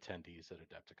to the attendees at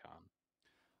Adepticon.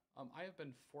 I have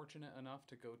been fortunate enough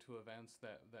to go to events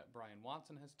that Brian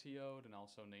Watson has TO'd, and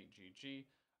also Nate GG,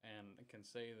 and can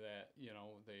say that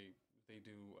they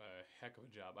do a heck of a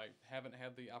job. I haven't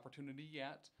had the opportunity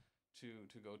yet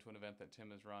to go to an event that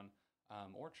Tim has run,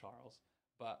 or Charles,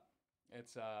 but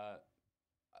it's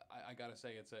I gotta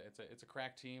say it's a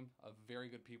crack team of very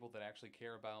good people that actually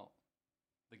care about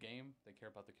the game. They care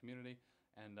about the community,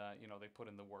 and they put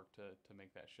in the work to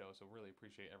make that show. So really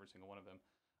appreciate every single one of them.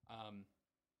 Um,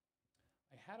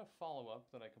 I had a follow up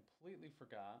that I completely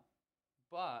forgot,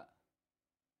 but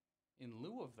in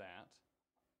lieu of that,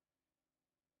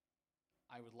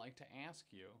 I would like to ask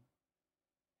you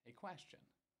a question.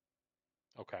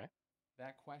 Okay.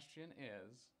 That question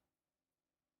is,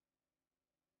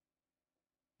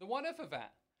 the What If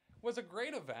event was a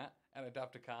great event at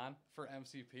Adepticon for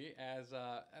MCP.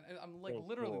 And I'm like So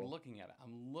literally cool. looking at it.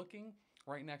 I'm looking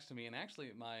right next to me, and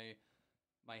actually my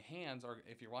hands are,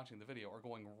 if you're watching the video, are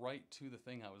going right to the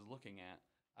thing I was looking at.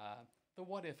 The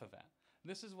What If event.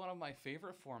 This is one of my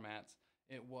favorite formats.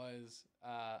 It was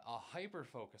a hyper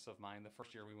focus of mine the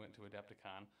first year we went to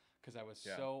Adepticon because I was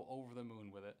Yeah. so over the moon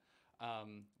with it.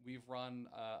 We've run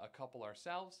a couple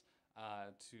ourselves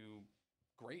to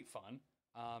great fun,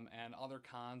 and other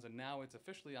cons, and now it's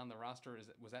officially on the roster.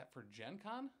 Was that for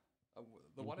Gencon,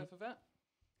 the What Hmm. If event?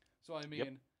 So I Yep.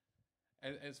 mean,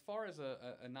 as far as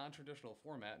a non-traditional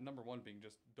format, number one being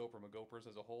just Doper McGopers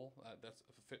as a whole. That's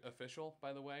official,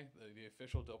 by the way, the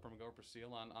official Doper McGoper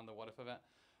seal on the What If event.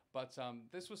 But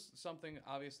this was something,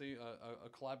 obviously, a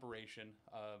collaboration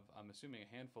of, I'm assuming, a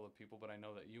handful of people, but I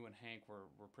know that you and Hank were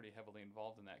pretty heavily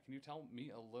involved in that. Can you tell me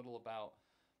a little about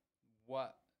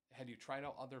what, had you tried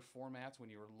out other formats when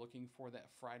you were looking for that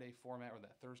Friday format or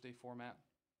that Thursday format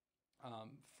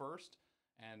first?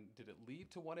 And did it lead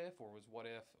to What If, or was What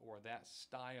If, or that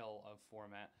style of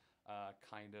format,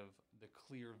 kind of the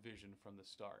clear vision from the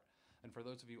start? And for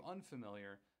those of you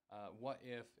unfamiliar, What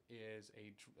If is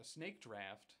a snake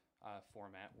draft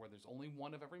format where there's only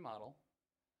one of every model.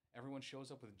 Everyone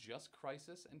shows up with just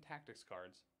crisis and tactics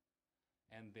cards,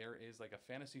 and there is like a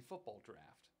fantasy football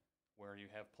draft where you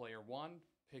have player one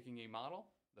picking a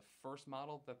model. The first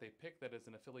model that they pick that is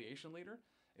an affiliation leader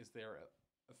is their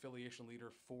affiliation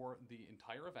leader for the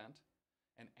entire event,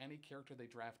 and any character they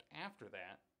draft after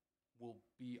that will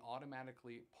be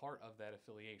automatically part of that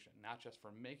affiliation, not just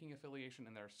for making affiliation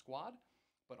in their squad,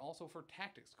 but also for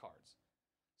tactics cards.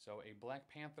 So a Black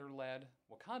Panther-led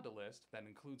Wakanda list that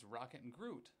includes Rocket and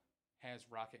Groot has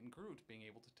Rocket and Groot being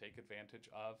able to take advantage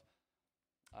of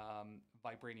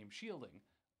vibranium shielding,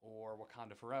 or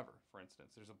Wakanda Forever, for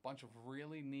instance. There's a bunch of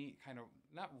really neat kind of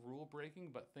not rule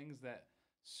breaking, but things that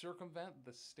circumvent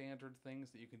the standard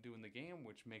things that you can do in the game,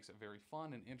 which makes it very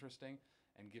fun and interesting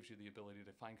and gives you the ability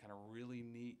to find kind of really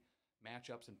neat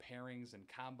matchups and pairings and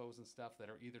combos and stuff that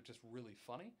are either just really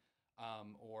funny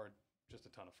or just a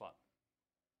ton of fun.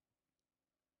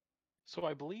 So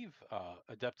I believe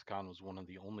Adepticon was one of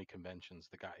the only conventions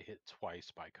that got hit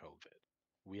twice by COVID.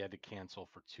 We had to cancel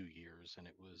for 2 years, and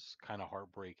it was kind of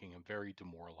heartbreaking and very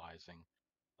demoralizing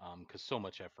because so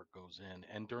much effort goes in.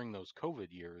 And during those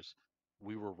COVID years,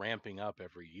 we were ramping up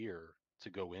every year to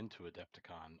go into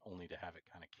Adepticon, only to have it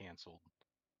kind of canceled.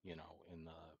 In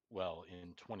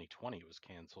 2020 it was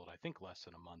canceled. I think less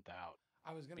than a month out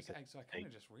I was gonna say, because so I kind they,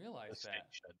 of just the realized state that.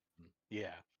 shut down.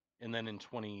 Yeah, and then in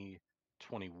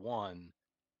 2021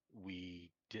 we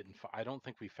didn't. I don't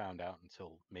think we found out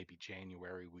until maybe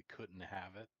January we couldn't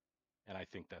have it, and I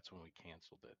think that's when we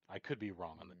canceled it. I could be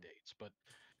wrong on the Mm. dates, but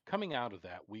coming out of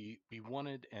that, we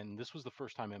wanted, and this was the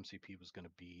first time MCP was going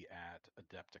to be at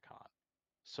Adepticon.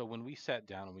 So when we sat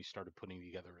down and we started putting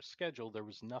together a schedule, there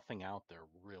was nothing out there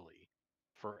really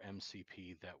for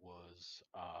MCP that was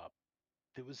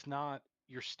not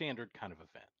your standard kind of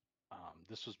event.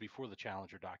 This was before the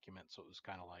Challenger document, so it was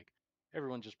kind of like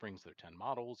everyone just brings their 10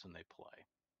 models and they play.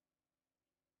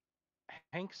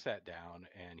 Hank sat down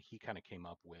and he kind of came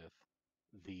up with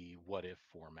the what if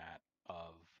format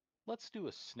of let's do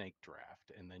a snake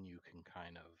draft, and then you can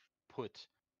kind of put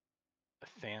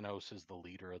Thanos as the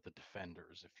leader of the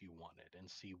defenders if you wanted and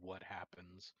see what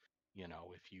happens,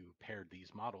 if you paired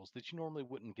these models that you normally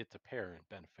wouldn't get to pair and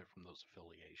benefit from those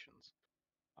affiliations.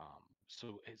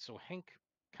 So Hank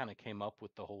kind of came up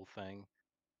with the whole thing,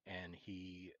 and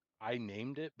I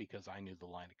named it because I knew the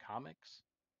line of comics.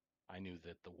 I knew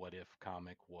that the What If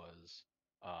comic was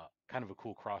kind of a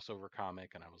cool crossover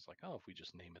comic, and I was like, oh, if we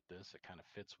just name it this, it kind of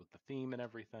fits with the theme and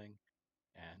everything,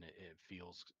 and it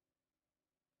feels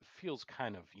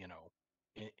kind of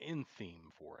in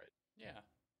theme for it. Yeah,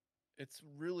 It's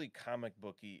really comic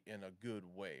booky in a good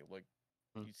way. Like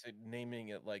Hmm. you said, naming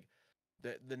it like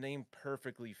the name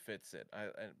perfectly fits it.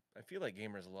 I feel like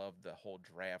gamers love the whole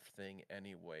draft thing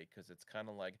anyway because it's kind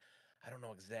of like I don't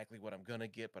know exactly what I'm gonna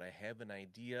get, but I have an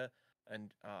idea,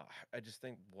 and I just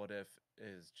think What If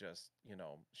is just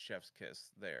chef's kiss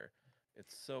there.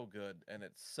 It's so good and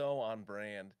it's so on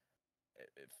brand,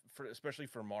 for especially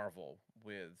for Marvel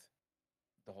with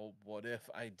the whole What If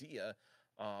idea.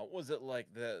 Was it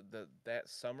like the that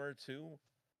summer too?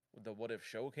 The What If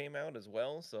show came out as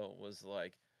well, so it was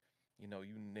like you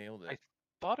nailed I it.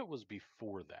 thought it was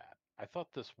before that. I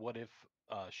thought this What If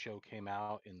show came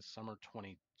out in summer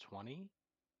 2020,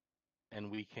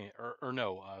 and we came, or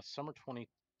no, summer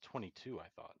 2022. I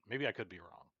thought maybe I could be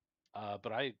wrong,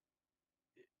 but I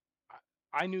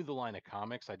knew the line of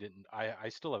comics. I didn't. I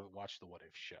still haven't watched the What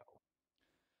If show,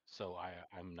 so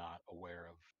I'm not aware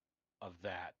of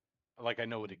that. Like I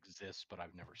know it Mm. exists, but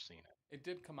I've never seen it. it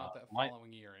did come out that Line,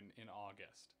 following year in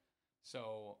August.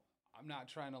 So I'm not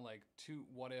trying to like toot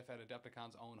What If at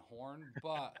Adepticon's own horn,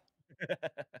 but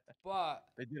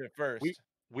They did it we first.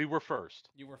 we were first.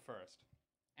 you were first.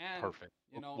 And, Perfect.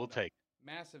 We'll take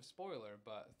massive spoiler,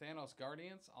 but Thanos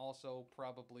Guardians also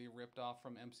probably ripped off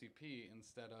from MCP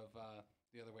instead of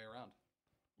the other way around.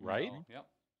 right. So, yep.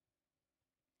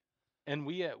 And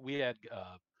we had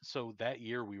so that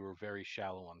year we were very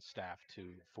shallow on staff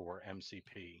too for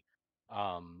MCP.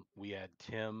 We had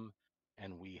Tim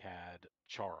and we had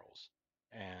Charles,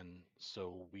 and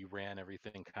so we ran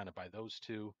everything kind of by those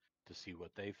two to see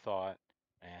what they thought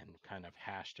and kind of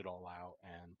hashed it all out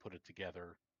and put it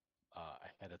together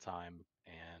ahead of time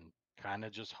and kind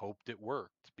of just hoped it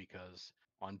worked because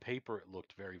on paper it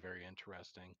looked very, very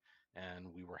interesting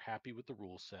and we were happy with the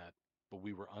rule set, but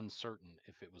we were uncertain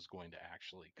if it was going to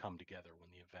actually come together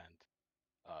when the event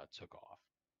took off.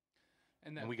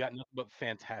 And And that we got nothing but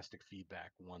fantastic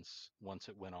feedback once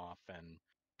it went off, and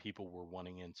people were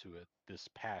wanting into it this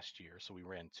past year. So we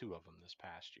ran two of them this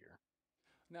past year.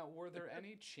 now were there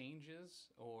any changes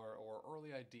or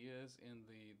early ideas in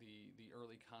the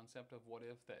early concept of What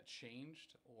If that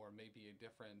changed, or maybe a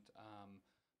different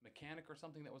mechanic or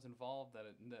something that was involved that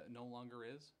no longer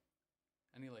is?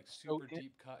 Any like So super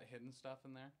deep cut hidden stuff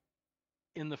in there?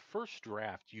 in the first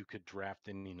draft, you could draft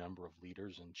any number of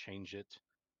leaders and change it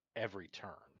every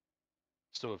turn.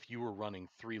 So if you were running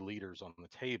three leaders on the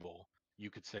table, you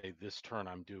could say, this turn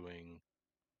I'm doing,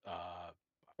 uh,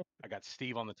 I got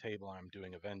Steve on the table, I'm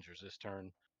doing Avengers this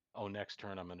turn. Oh, next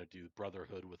turn I'm going to do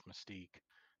Brotherhood with Mystique.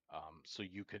 So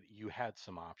you had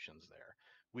some options there.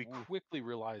 We Ooh, quickly That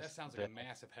realized sounds like a that,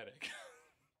 massive headache.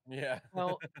 yeah.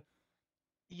 well,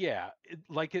 Yeah,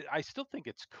 I still think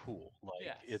it's cool.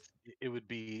 Like Yes. it would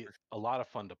be For a lot of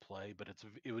fun to play, but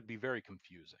it would be very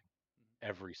confusing Mhm.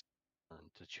 every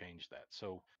turn to change that.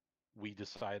 So we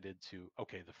decided to,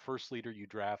 okay, the first leader you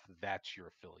draft, that's your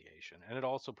affiliation. And it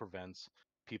also prevents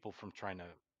people from trying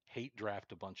to hate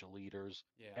draft a bunch of leaders.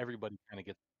 Yeah. Everybody kind of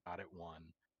gets out at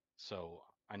one. So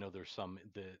I know there's some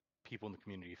that people in the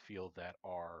community feel that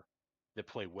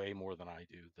play way more than I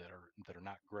do, that are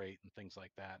not great and things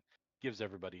like that. Gives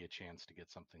everybody a chance to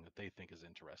get something that they think is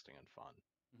interesting and fun.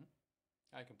 Mhm.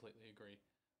 I completely agree.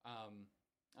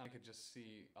 I could just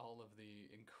see all of the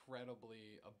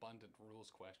incredibly abundant rules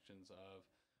questions of,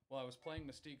 well, I was playing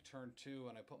Mystique turn 2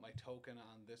 and I put my token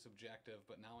on this objective,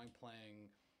 but now I'm playing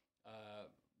uh,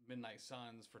 Midnight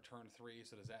Suns for turn 3,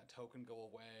 so does that token go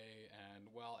away?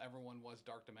 And, well, everyone was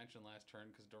Dark Dimension last turn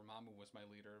because Dormammu was my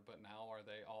leader, but now are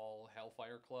they all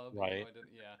Hellfire Club, even though Right. I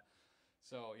didn't? Yeah.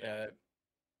 So, yeah, uh,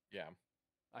 yeah.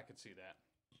 I could see that.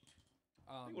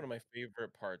 I think one of my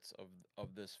favorite parts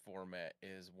of this format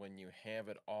is when you have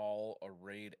it all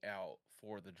arrayed out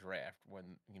for the draft.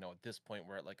 When at this point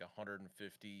we're at like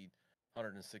 150,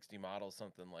 160 models,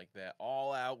 something like that,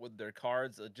 all out with their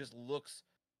cards. It just looks.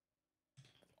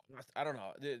 I don't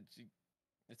know.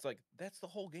 It's like that's the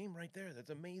whole game right there. That's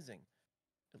amazing.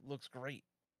 It looks great,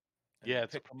 and you Yeah,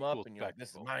 it's a pick them pretty up, cool and you're like, "This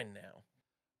is spectacle. mine now."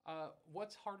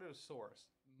 What's harder to source?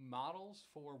 Models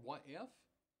for what if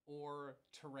or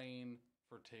terrain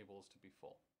for tables to be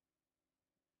full?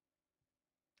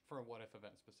 For a what if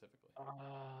event specifically.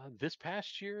 This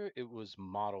past year, it was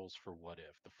models for What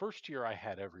If. The first year, I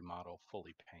had every model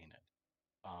fully painted.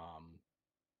 Um,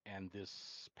 and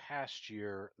this past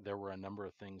year, there were a number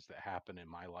of things that happened in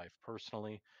my life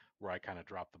personally where I kind of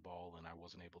dropped the ball and I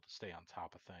wasn't able to stay on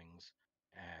top of things.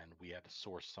 And we had to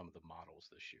source some of the models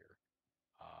this year.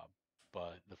 Uh,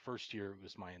 but the first year, it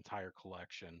was my entire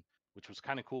collection, which was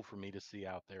kind of cool for me to see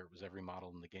out there. It was every model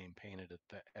in the game painted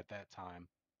at that time.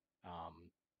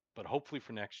 Um, but hopefully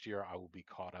for next year, I will be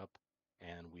caught up,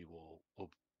 and we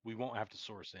won't have to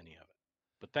source any of it.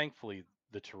 But thankfully,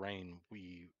 the terrain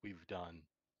we've done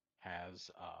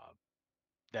has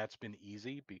that's been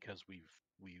easy because we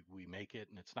make it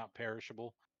and it's not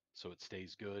perishable, so it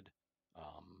stays good.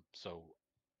 So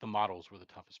the models were the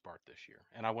toughest part this year,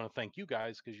 and I want to thank you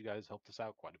guys because you guys helped us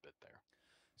out quite a bit there.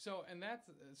 So, and that's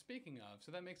speaking of,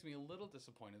 so that makes me a little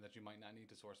disappointed that you might not need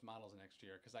to source models next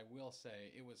year because I will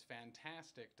say it was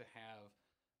fantastic to have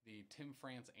the Tim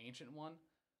France Ancient one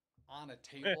on a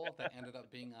table that ended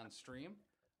up being on stream.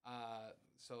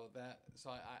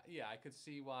 Yeah, I could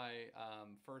see why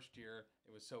first year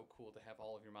it was so cool to have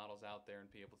all of your models out there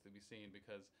and be able to be seen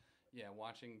because, yeah,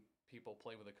 watching people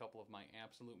play with a couple of my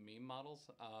absolute meme models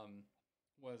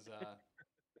was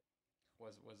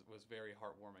was very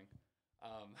heartwarming.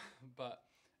 Um, but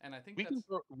and I think that's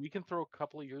We can throw a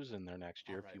couple of years in there next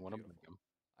year all if right. you want to bring Beautiful. them.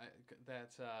 I,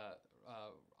 that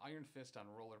Iron Fist on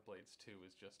rollerblades too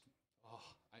is just oh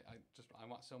I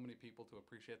want so many people to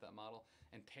appreciate that model.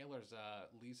 And Taylor's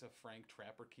Lisa Frank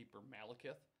Trapper Keeper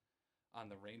Malekith on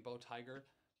the Rainbow Tiger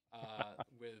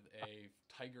with a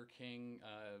Tiger King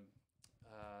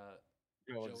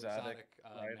Joe Joe Exotic, Exotic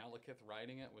right? Malekith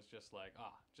riding it was just like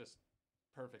just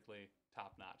perfectly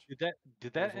top notch. Did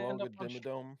that Where's end Loga up on stream?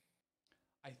 Dimmadome?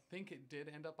 I think it did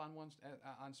end up on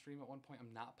on stream at one point.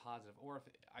 I'm not positive, or if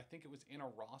I think it was in a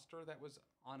roster that was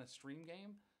on a stream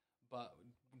game, but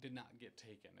did not get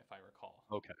taken, if I recall.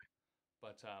 Okay.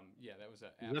 But yeah, that was an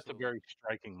 'Cause that's a absolutely very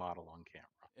striking model on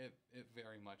camera. it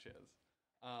very much is.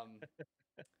 Um,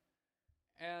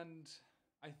 and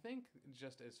I think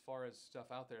just as far as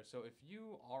stuff out there, so if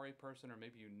you are a person or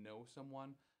maybe you know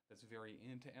someone that's very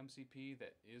into MCP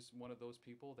that is one of those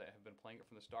people that have been playing it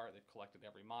from the start, they've collected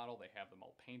every model, they have them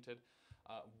all painted.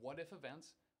 What if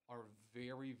events are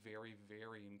very, very,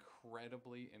 very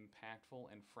incredibly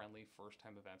impactful and friendly first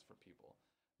time events for people.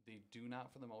 They do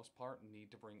not, for the most part,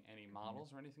 need to bring any Mhm.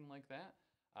 models or anything like that.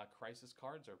 Crisis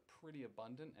cards are pretty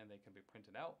abundant and they can be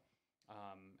printed out.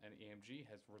 And AMG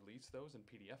has released those in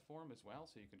PDF form as well,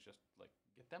 so you can just like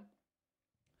get them.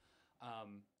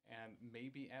 And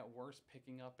maybe at worst,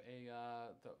 picking up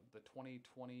the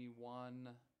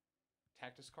 2021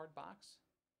 Tactics card box.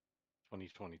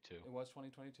 2022. It was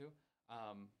 2022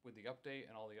 with the update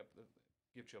and all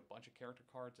gives you a bunch of character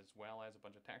cards as well as a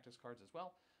bunch of tactics cards as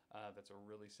well. That's a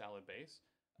really solid base.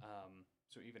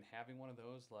 So even having one of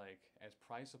those like as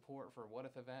prize support for a what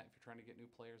if event, if you're trying to get new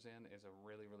players in, is a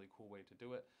really really cool way to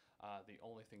do it. The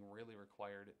only thing really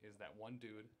required is that one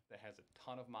dude that has a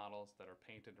ton of models that are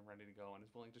painted and ready to go and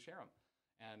is willing to share them.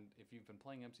 And if you've been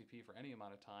playing MCP for any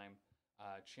amount of time,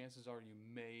 chances are you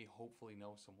may hopefully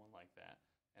know someone like that.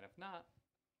 And if not,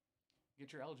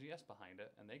 get your LGS behind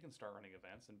it, and they can start running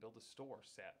events and build a store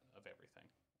set of everything.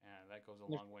 And that goes a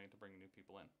And long way into bringing new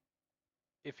people in.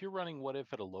 if you're running What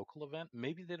If at a local event,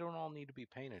 maybe they don't all need to be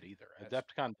painted either. That's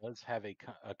Adepticon does have a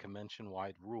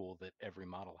convention-wide rule that every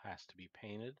model has to be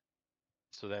painted,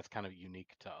 so that's kind of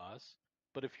unique to us.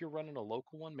 But if you're running a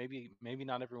local one, maybe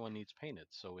not everyone needs painted.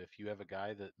 So if you have a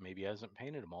guy that maybe hasn't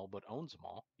painted them all but owns them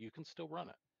all, you can still run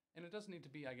it. and it doesn't need to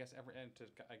be, I guess, every and to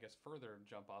I guess further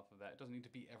jump off of that, it doesn't need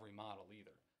to be every model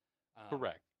either, um,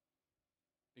 Correct.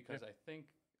 Yeah. because I think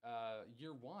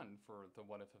year one for the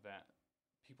What If event,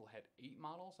 people had 8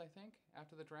 models, I think,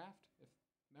 after the draft, if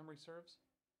memory serves.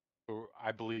 Or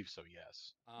I believe so,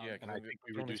 yes. Yeah, And because I think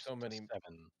we only reduced so it to many.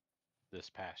 7 this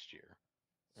past year.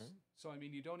 Mm. So I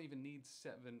mean, you don't even need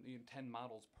 10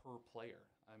 models per player.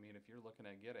 I mean, if you're looking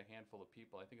to get a handful of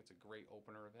people, I think it's a great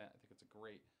opener event. I think it's a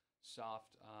great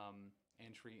soft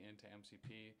entry into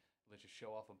MCP. Let you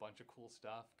show off a bunch of cool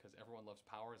stuff because everyone loves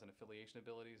powers and affiliation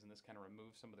abilities, and this kind of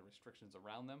removes some of the restrictions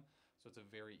around them. So it's a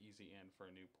very easy in for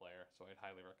a new player. So I'd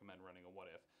highly recommend running a What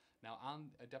If. Now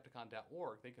on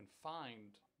Adepticon.org, they can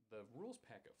find the rules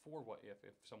packet for What If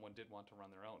someone did want to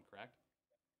run their own. Correct?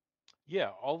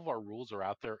 Yeah, all of our rules are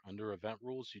out there under event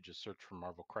rules. You just search for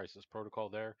Marvel Crisis Protocol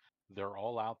there. They're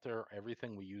all out there.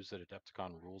 Everything we use at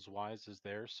Adepticon rules wise is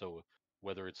there. So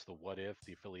whether it's the What If,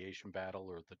 the affiliation battle,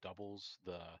 or the doubles,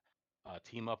 the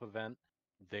team up event,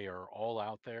 they are all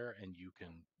out there, and you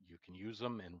can use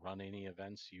them and run any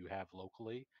events you have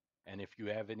locally. And if you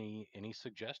have any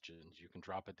suggestions, you can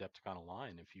drop Adepticon a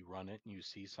line. If you run it and you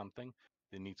see something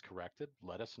that needs corrected,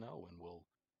 let us know, and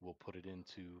we'll put it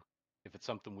into, if it's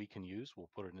something we can use, we'll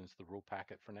put it into the rule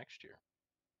packet for next year.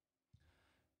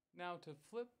 Now, to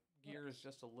flip gears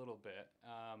just a little bit,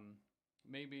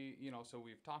 maybe, so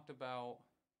we've talked about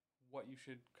what you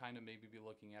should kind of maybe be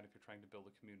looking at if you're trying to build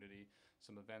a community,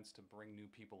 some events to bring new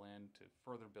people in to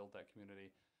further build that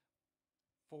community.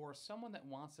 For someone that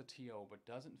wants a TO but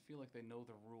doesn't feel like they know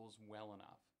the rules well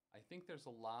enough, I think there's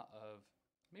a lot of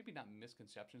maybe not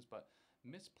misconceptions, but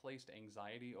misplaced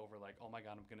anxiety over like, oh my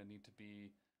God, I'm going to need to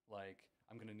be like,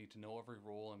 I'm going to need to know every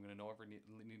rule. I'm going to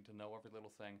need to know every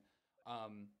little thing.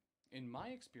 In my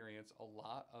experience, a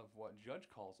lot of what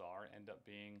judge calls are end up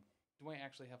being, do I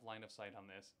actually have line of sight on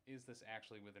this? Is this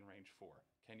actually within range 4?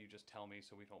 Can you just tell me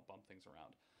so we don't bump things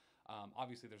around?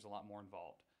 Obviously, there's a lot more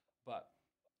involved, but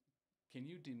can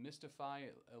you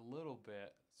demystify a little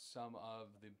bit some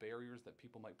of the barriers that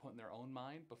people might put in their own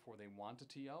mind before they want a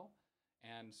TO,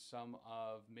 and some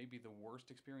of maybe the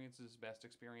worst experiences, best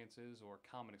experiences, or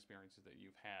common experiences that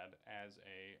you've had as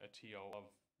a TO of,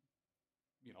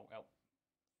 you know,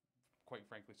 quite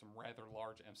frankly, some rather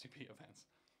large MCP events?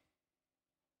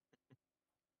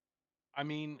 I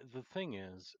mean, the thing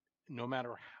is, no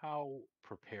matter how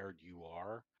prepared you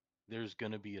are, there's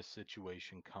going to be a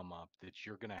situation come up that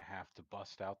you're going to have to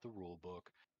bust out the rule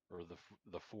book or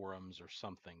the forums or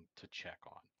something to check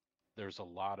on. There's a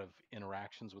lot of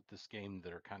interactions with this game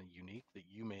that are kind of unique that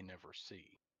you may never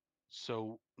see.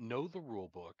 So know the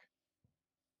rule book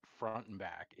front and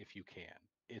back if you can.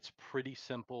 It's pretty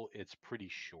simple, it's pretty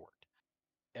short.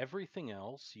 Everything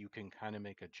else you can kind of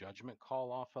make a judgment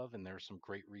call off of, and there's some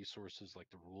great resources like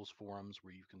the rules forums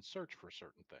where you can search for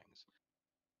certain things.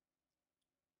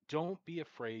 Don't be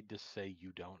afraid to say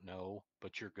you don't know,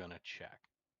 but you're going to check.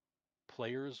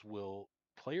 Players will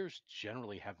Players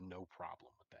generally have no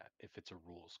problem with that if it's a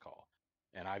rules call.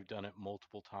 And I've done it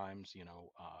multiple times,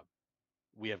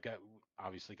 we have got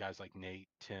obviously guys like Nate,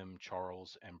 Tim,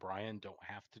 Charles, and Brian don't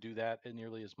have to do that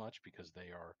nearly as much because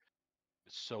they are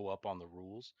so up on the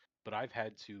rules, but I've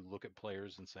had to look at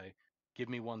players and say, give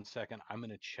me 1 second. I'm going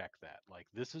to check that. Like,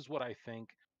 this is what I think,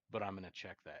 but I'm going to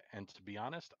check that. And to be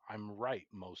honest, I'm right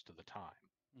most of the time.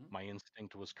 Mhm. My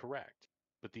instinct was correct.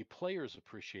 But the players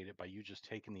appreciate it by you just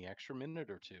taking the extra minute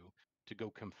or two to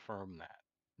go confirm that.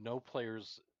 No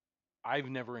players, I've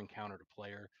never encountered a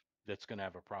player that's going to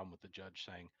have a problem with the judge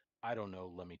saying, I don't know,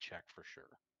 let me check for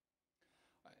sure.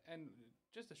 And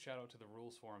just a shout out to the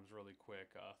rules forums really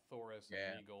quick. Thoris and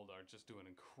Yeah. Legold are just doing an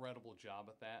incredible job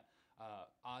at that.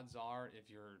 Odds are, if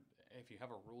you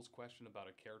have a rules question about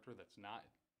a character that's not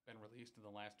been released in the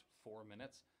last 4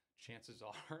 minutes, chances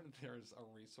are there's a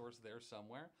resource there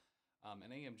somewhere.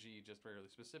 And AMG, just very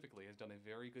specifically, has done a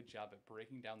very good job at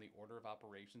breaking down the order of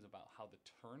operations about how the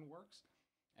turn works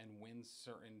and when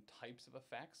certain types of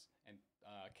effects and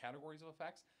categories of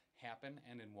effects happen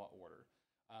and in what order.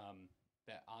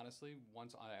 That honestly,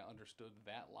 once I understood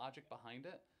that logic behind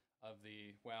it, of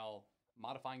the, well,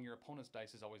 modifying your opponent's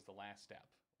dice is always the last step,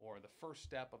 or the first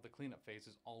step of the cleanup phase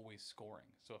is always scoring.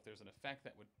 So if there's an effect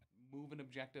that would move an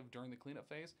objective during the cleanup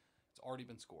phase, It's already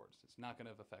been scored. It's not going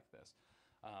to affect this.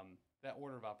 That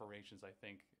order of operations, I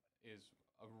think, is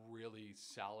a really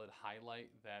solid highlight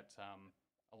that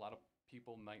a lot of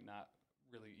people might not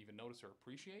really even notice or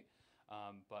appreciate.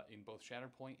 But in both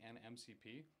Shatterpoint and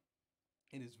MCP,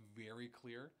 it is very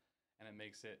clear, and it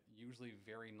makes it usually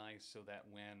very nice so that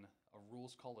when a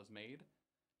rules call is made,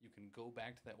 you can go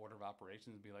back to that order of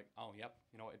operations and be like, oh, yep,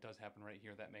 you know, it does happen right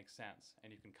here. That makes sense.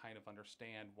 And you can kind of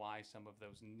understand why some of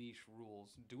those niche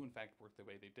rules do, in fact, work the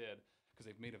way they did, because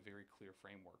they've made a very clear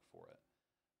framework for it.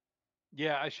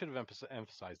 Yeah, I should have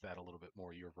emphasized that a little bit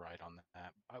more. You're right on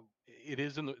that. It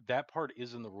is that part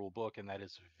is in the rule book, and that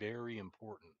is very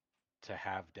important to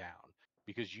have down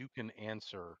because you can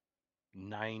answer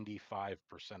 95%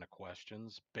 of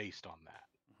questions based on that.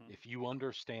 Mm-hmm. If you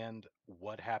understand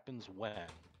what happens when,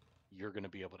 you're going to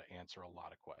be able to answer a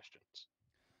lot of questions.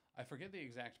 I forget the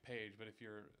exact page, but if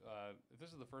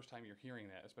this is the first time you're hearing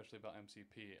that, especially about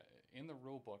MCP, in the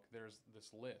rule book, there's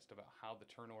this list about how the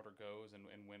turn order goes and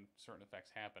when certain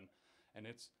effects happen, and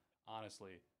it's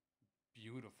honestly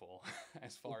beautiful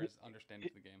as far as understanding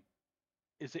the game.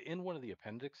 Is it in one of the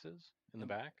appendixes in the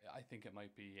back? I think it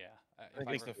might be, yeah. I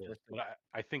think the first. But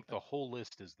I think the whole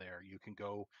list is there. You can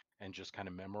go and just kind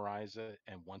of memorize it,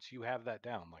 and once you have that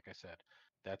down, like I said,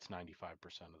 that's 95%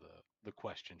 of the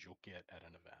questions you'll get at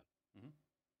an event. Mm-hmm.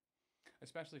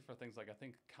 Especially for things like, I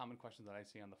think common questions that I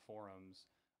see on the forums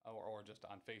or just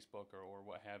on Facebook or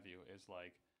what have you is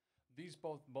like,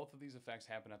 both of these effects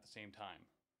happen at the same time.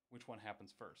 Which one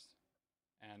happens first?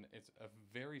 And it's a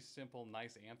very simple,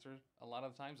 nice answer. A lot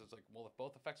of the times it's like, well, if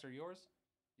both effects are yours,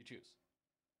 you choose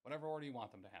whatever order you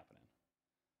want them to happen in.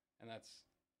 And that's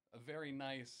a very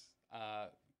nice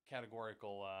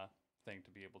categorical thing to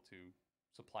be able to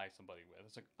supply somebody with.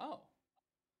 It's like, oh,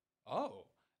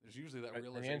 there's usually that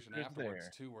realization afterwards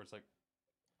too, where it's like,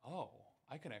 oh,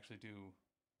 I can actually do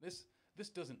this.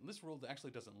 This rule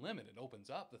actually doesn't limit. It opens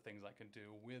up the things I can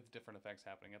do with different effects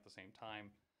happening at the same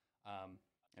time.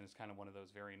 And it's kind of one of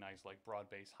those very nice, like broad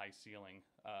base, high ceiling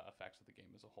effects of the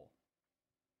game as a whole.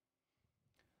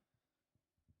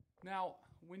 Now,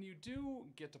 when you do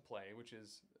get to play, which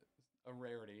is a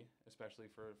rarity, especially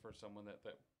for someone that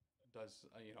does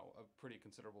a pretty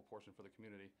considerable portion for the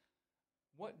community,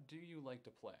 what do you like to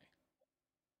play?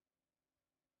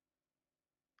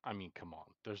 I mean, come on.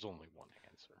 There's only one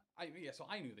answer. So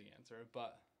I knew the answer,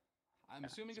 but I'm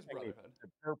assuming it's Brotherhood.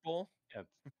 Purple. Yeah,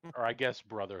 or I guess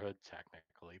Brotherhood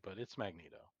technically, but it's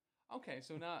Magneto. Okay,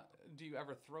 so now, do you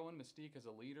ever throw in Mystique as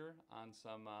a leader on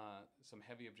some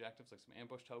heavy objectives, like some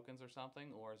ambush tokens or something,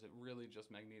 or is it really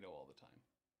just Magneto all the time?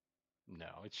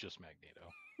 No, it's just Magneto.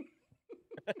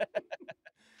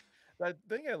 The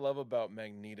thing I love about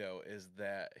Magneto is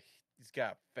that he's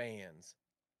got fans,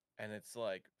 and it's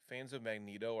like fans of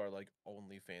Magneto are like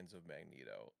only fans of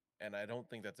Magneto, and I don't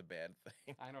think that's a bad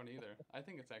thing. I don't either. I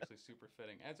think it's actually super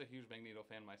fitting. As a huge Magneto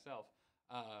fan myself,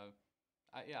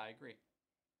 I agree.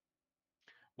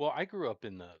 Well, I grew up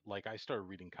I started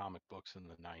reading comic books in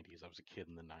the 90s. I was a kid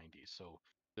in the 90s. So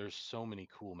there's so many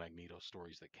cool Magneto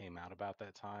stories that came out about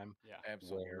that time. Yeah,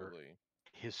 Absolutely.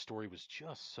 His story was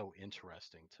just so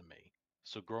interesting to me.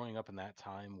 So growing up in that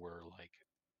time where like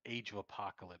Age of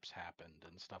Apocalypse happened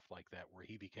and stuff like that, where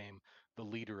he became the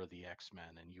leader of the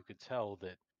X-Men, and you could tell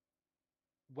that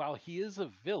while he is a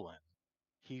villain,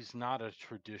 he's not a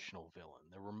traditional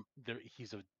villain.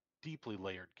 He's a deeply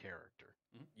layered character.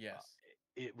 mm-hmm. Yes.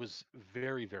 It was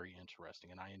very, very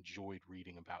interesting, and I enjoyed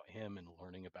reading about him and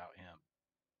learning about him.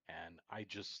 And I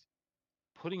just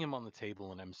putting him on the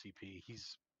table in MCP.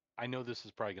 I know this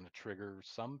is probably going to trigger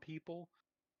some people,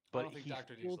 but I don't think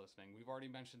Dr. D's listening. We've already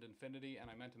mentioned Infinity, and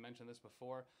I meant to mention this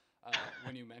before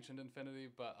when you mentioned Infinity,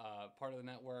 but part of the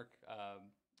network,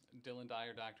 Dylan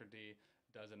Dyer, Dr. D,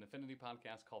 does an Infinity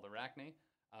podcast called Arachne.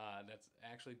 That's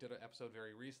actually did an episode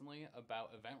very recently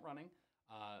about event running,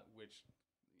 which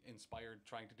inspired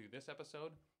trying to do this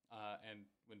episode. And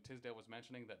when Tisdale was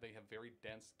mentioning that they have very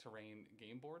dense terrain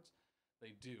game boards,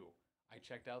 they do. I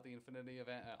checked out the Infinity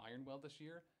event at Ironwell this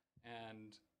year,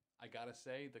 and I gotta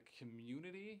say, the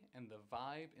community and the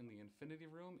vibe in the Infinity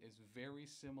Room is very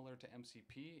similar to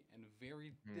MCP and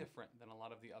very different than a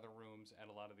lot of the other rooms at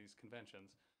a lot of these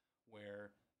conventions, where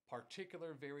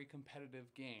particular very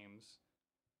competitive games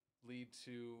lead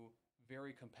to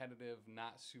very competitive,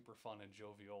 not super fun and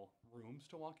jovial rooms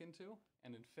to walk into.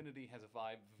 And Infinity has a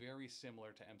vibe very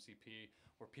similar to MCP,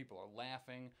 where people are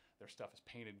laughing, their stuff is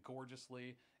painted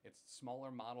gorgeously, it's a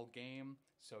smaller model game,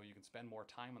 so you can spend more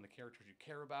time on the characters you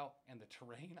care about, and the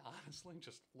terrain honestly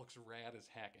just looks rad as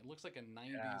heck. It looks like a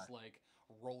 90s Yeah. like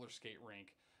roller skate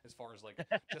rink as far as like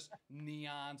just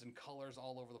neons and colors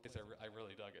all over the place. I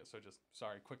really dug it. So just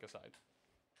sorry, quick aside.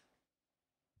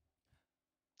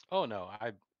 Oh no,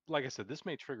 I like I said, this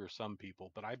may trigger some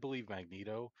people, but I believe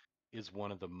Magneto is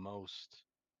one of the most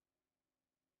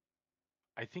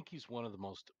I think he's one of the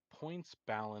most points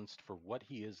balanced for what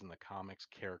he is in the comics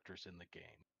characters in the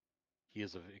game. He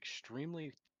is an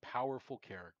extremely powerful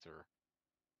character,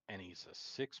 and he's a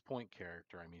 6-point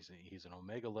character. I mean, he's an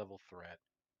Omega level threat,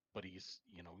 but he's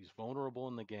vulnerable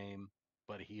in the game,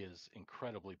 but he is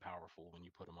incredibly powerful when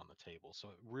you put him on the table. So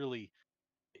it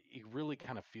really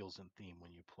kind of feels in theme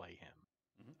when you play him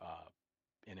Mhm.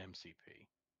 in MCP.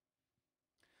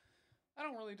 I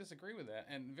don't really disagree with that.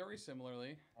 And very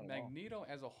similarly, Not at all. Magneto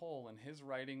as a whole and his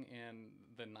writing in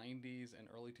the 90s and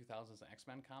early 2000s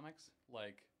X-Men comics,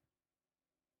 like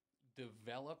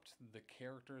developed the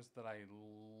characters that I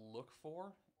look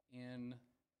for in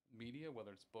media,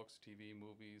 whether it's books, TV,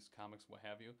 movies, comics, what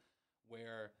have you,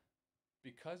 where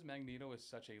because Magneto is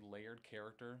such a layered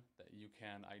character that you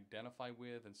can identify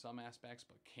with in some aspects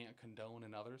but can't condone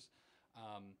in others.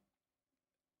 Um,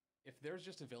 if there's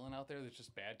just a villain out there that's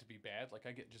just bad to be bad, like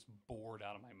I get just bored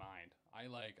out of my mind.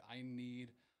 I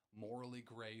need morally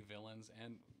gray villains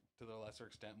and to the lesser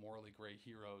extent morally gray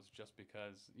heroes just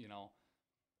because,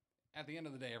 at the end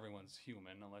of the day everyone's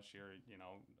human unless you're,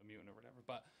 a mutant or whatever.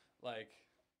 But like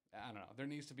I don't know, there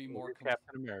needs to be Or more you're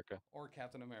Captain America. or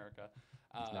Captain America.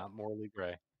 He's Uh not morally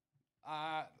gray.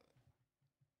 uh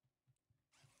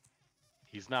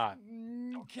He's not.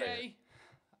 Don't say it. okay.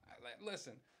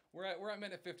 Listen, we're at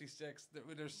minute 56.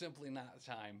 There's simply not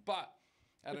time. But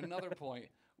at another point,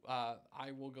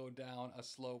 I will go down a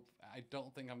slope. I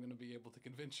don't think I'm going to be able to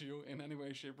convince you in any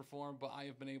way, shape, or form. But I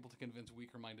have been able to convince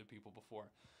weaker-minded people before.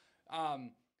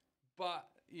 Um, but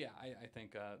yeah, I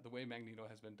think the way Magneto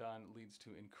has been done leads to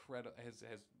incredible has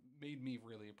made me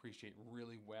really appreciate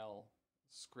really well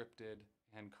scripted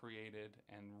and created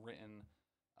and written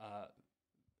uh,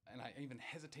 and I even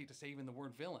hesitate to say even the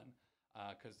word villain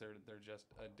because they're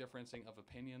just a differencing of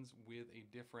opinions with a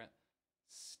different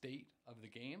state of the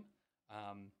game.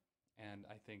 Um, and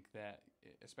I think that,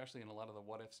 especially in a lot of the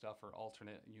what if stuff or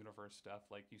alternate universe stuff,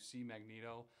 like you see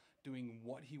Magneto doing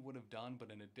what he would have done, but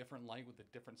in a different light with a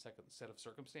different set of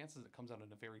circumstances. It comes out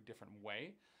in a very different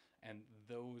way. And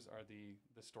those are the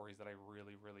stories that I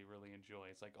really, really, really enjoy.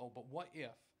 It's like, oh, but what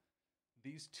if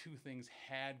these two things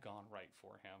had gone right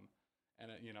for him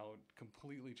and it,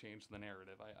 completely changed the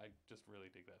narrative. I just really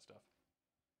dig that stuff.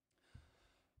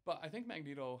 But I think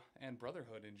Magneto and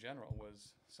Brotherhood in general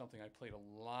was something I played a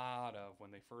lot of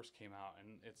when they first came out,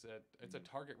 and it's a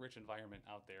target-rich environment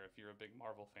out there. If you're a big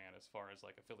Marvel fan, as far as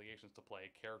like affiliations to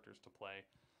play, characters to play,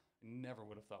 never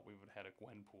would have thought we would have had a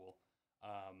Gwenpool,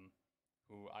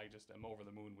 who I just am over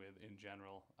the moon with in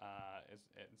general.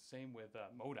 And same with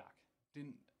Modoc.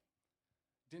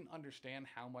 Didn't understand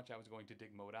how much I was going to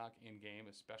dig Modoc in game,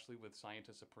 especially with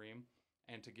Scientist Supreme,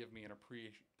 and to give me an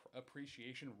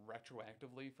appreciation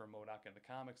retroactively for Modoc in the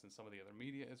comics and some of the other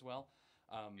media as well.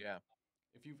 Um, Yeah.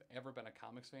 if you've ever been a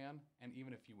comics fan, and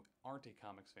even if you aren't a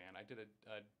comics fan, I did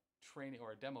a training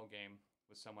or a demo game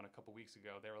with someone a couple weeks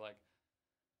ago. They were like,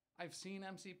 I've seen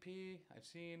MCP, I've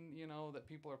seen, that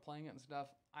people are playing it and stuff.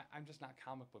 I'm just not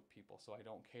comic book people, so I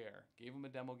don't care. Gave them a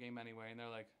demo game anyway, and they're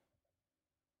like,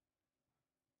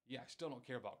 yeah, I still don't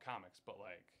care about comics, but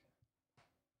like,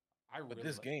 But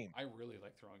this game, I really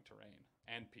like throwing terrain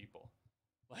and people,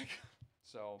 like,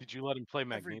 so Did you let him play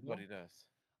Magneto? everybody does.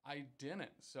 I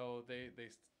didn't. So they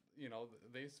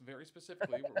very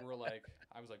specifically were like,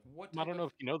 I was like, what I type don't of? know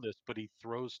if you know this, but he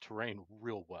throws terrain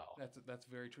real well. That's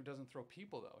very true. Doesn't throw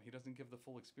people though. He doesn't give the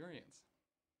full experience.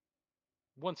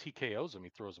 Once he KOs him, he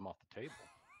throws him off the table.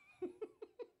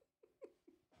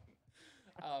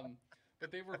 um,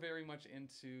 but they were very much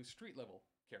into street level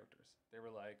characters. They were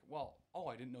like, well, oh,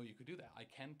 I didn't know you could do that. I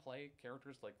can play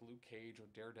characters like Luke Cage or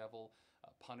Daredevil,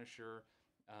 Punisher,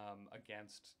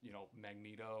 against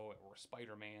Magneto or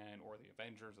Spider Man or the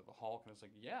Avengers or the Hulk, and it's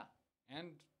like, yeah,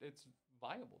 and it's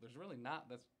viable. There's really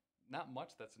that's not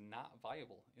much that's not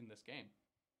viable in this game.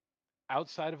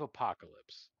 Outside of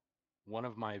Apocalypse, one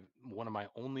of my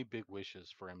only big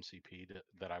wishes for MCP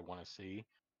that I want to see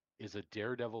is a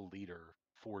Daredevil leader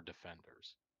for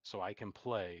Defenders, so I can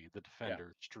play the Yeah,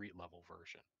 Defender street level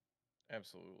version.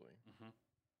 absolutely. Mm-hmm.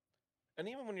 And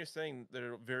even when you're saying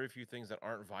there are very few things that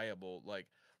aren't viable, like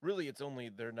really it's only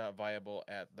they're not viable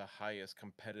at the highest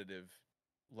competitive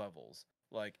levels.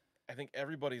 Like I think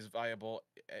everybody's viable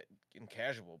in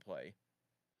casual play.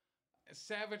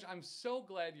 Savage, I'm so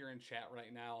glad you're in chat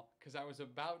right now because I was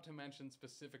about to mention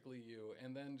specifically you,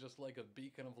 and then just like a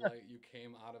beacon of light, you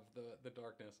came out of the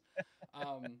darkness.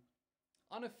 Um,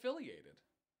 Unaffiliated,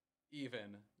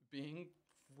 even being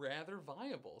rather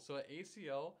viable. So at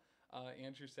ACO,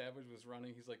 Andrew Savage was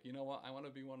running. He's like, you know what? I want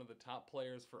to be one of the top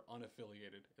players for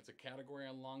unaffiliated. It's a category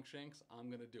on Longshanks. I'm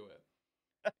gonna do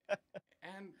it.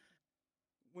 And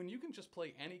when you can just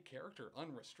play any character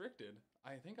unrestricted,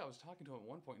 I think I was talking to him at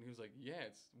one point and he was like, yeah,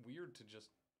 it's weird to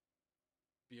just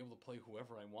be able to play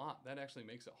whoever I want. That actually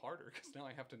makes it harder because now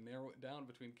I have to narrow it down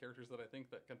between characters that I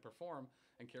think that can perform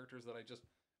and characters that I just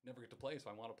never get to play, so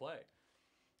I want to play.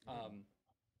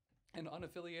 And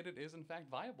unaffiliated is in fact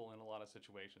viable in a lot of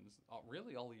situations.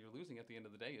 Really, all you're losing at the end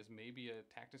of the day is maybe a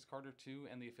tactics card or two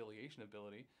and the affiliation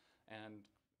ability. And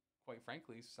quite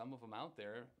frankly, some of them out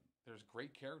there, there's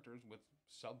great characters with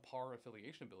subpar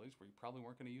affiliation abilities where you probably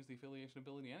weren't going to use the affiliation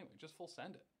ability anyway. Just full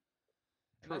send it.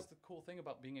 And that's the cool thing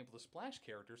about being able to splash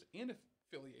characters in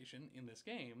affiliation in this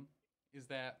game is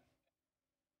that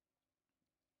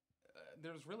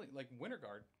there's really, like,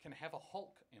 Winterguard can have a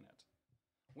Hulk in it.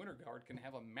 Winterguard can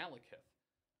have a Malekith.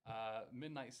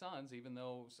 Midnight Suns, even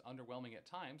though it's underwhelming at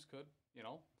times, could,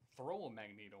 throw a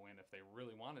Magneto in if they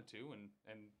really wanted to,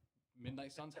 and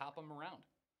Midnight Suns hop them around.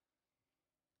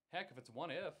 Heck, if it's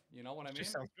one if, you know what I mean?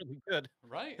 Just sounds really good.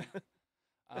 Right?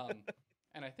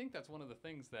 And I think that's one of the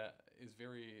things that is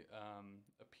very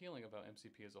appealing about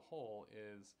MCP as a whole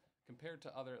is compared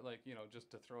to other, like,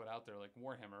 just to throw it out there, like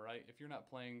Warhammer, right? If you're not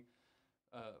playing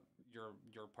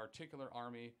your particular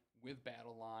army with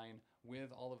battle line,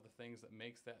 with all of the things that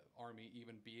makes that army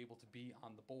even be able to be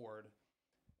on the board,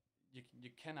 you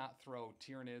cannot throw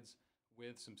Tyranids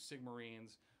with some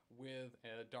Sigmarines, with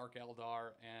a Dark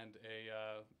Eldar and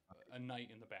a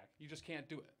Knight in the back. You just can't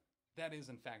do it. That is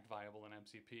in fact viable in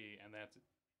MCP, and that's,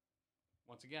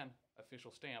 once again,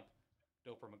 official stamp,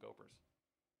 Doper McGopers.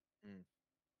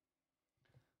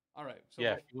 All right. So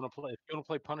yeah, if you want to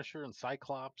play Punisher and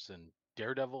Cyclops and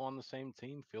Daredevil on the same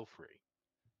team, feel free.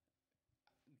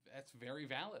 That's very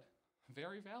valid.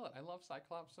 Very valid. I love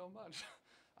Cyclops so much.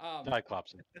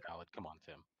 Cyclops is valid. Come on,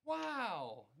 Tim.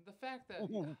 Wow. The fact that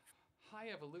high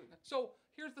evolution. So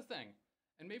here's the thing,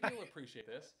 and maybe you'll appreciate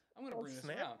this. I'm going to bring this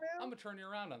around. I'm going to turn you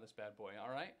around on this bad boy, all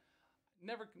right?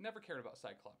 Never cared about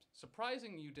Cyclops.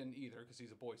 Surprising you didn't either, because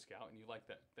he's a Boy Scout and you like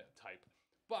that type.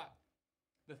 But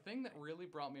the thing that really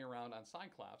brought me around on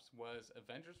Cyclops was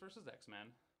Avengers vs.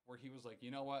 X-Men, where he was like,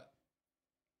 you know what?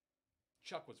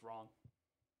 Chuck was wrong.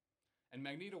 And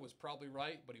Magneto was probably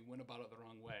right, but he went about it the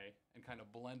wrong way and kind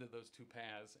of blended those two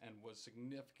paths and was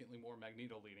significantly more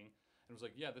Magneto leading. And was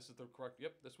like, yeah, this is the correct,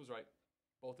 yep, this was right.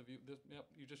 Both of you, yep,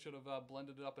 you just should have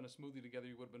blended it up in a smoothie together,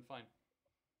 you would have been fine.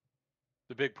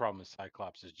 The big problem with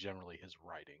Cyclops is generally his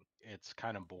writing. It's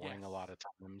kind of boring a lot of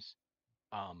times.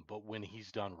 But when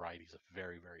he's done right, he's a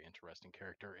very, very interesting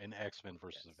character. In X-Men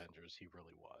versus Avengers, he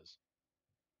really was.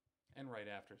 And right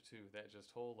after, too, that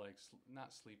just whole, like,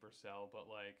 not sleeper cell, but,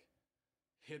 like,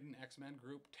 hidden X-Men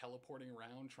group teleporting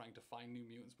around trying to find new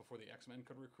mutants before the X-Men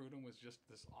could recruit them was just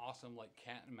this awesome, like,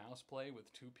 cat and mouse play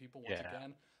with two people, once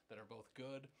again, that are both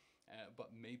good, but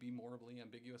maybe morally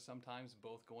ambiguous sometimes,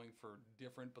 both going for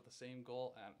different but the same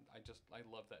goal. And I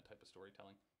love that type of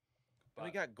storytelling. But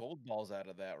we got gold balls out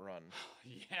of that run.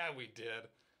 Yeah, we did.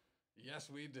 Yes,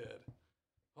 we did.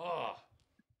 Oh,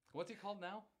 what's he called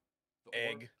now? The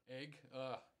Egg. Egg.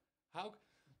 How?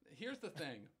 Here's the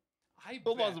thing.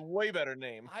 Gold Ball's a way better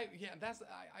name. I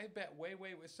bet way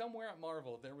somewhere at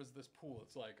Marvel there was this pool.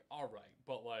 It's like, all right,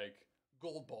 but like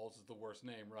Gold Balls is the worst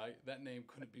name, right? That name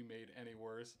couldn't be made any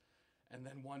worse. And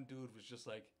then one dude was just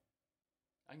like,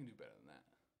 I can do better than that.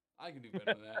 I can do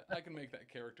better than that. I can make that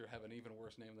character have an even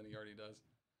worse name than he already does.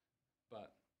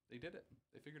 But they did it.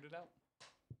 They figured it out.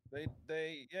 They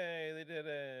did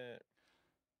it.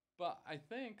 But I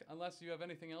think, unless you have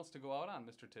anything else to go out on,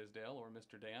 Mr. Tisdale or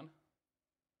Mr. Dan.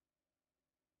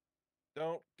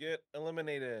 Don't get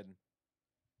eliminated.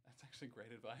 That's actually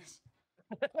great advice.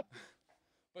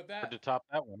 But Hard to top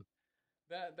that one.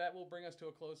 That will bring us to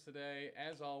a close today.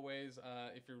 As always,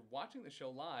 if you're watching the show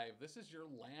live, this is your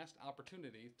last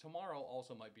opportunity. Tomorrow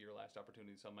also might be your last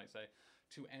opportunity, some might say,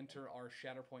 to enter our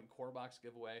Shatterpoint core box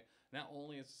giveaway. Not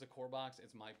only is this a core box,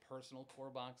 it's my personal core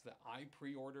box that I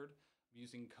pre-ordered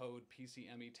using code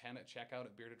PCME10 at checkout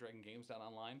at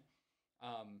beardeddragongames.online.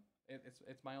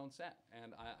 It's my own set,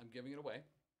 and I'm giving it away.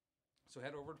 So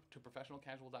head over to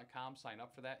professionalcasual.com, sign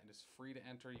up for that. It is free to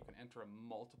enter. You can enter a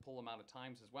multiple amount of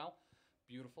times as well.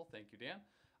 Beautiful. Thank you, Dan.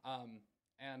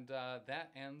 That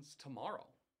ends tomorrow.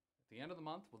 At the end of the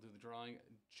month, we'll do the drawing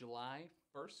July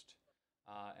 1st,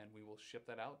 and we will ship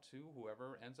that out to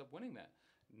whoever ends up winning that.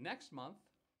 Next month,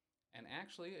 and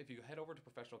actually, if you head over to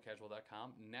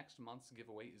professionalcasual.com, next month's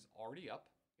giveaway is already up.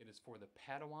 It is for the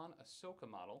Padawan Ahsoka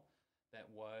model. That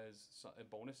was a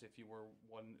bonus if you were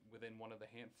within one of the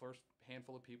first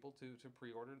handful of people to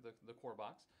pre-order the core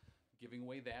box. Giving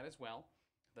away that as well.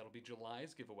 That'll be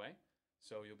July's giveaway.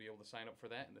 So you'll be able to sign up for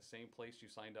that in the same place you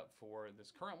signed up for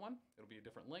this current one. It'll be a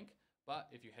different link. But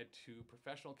if you head to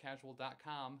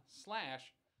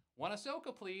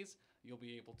professionalcasual.com/oneahsoka please, you'll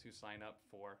be able to sign up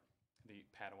for the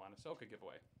Padawan Ahsoka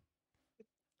giveaway.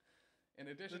 In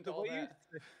addition to all that,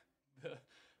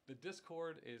 the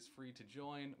Discord is free to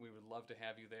join. We would love to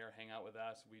have you there, hang out with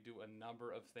us. We do a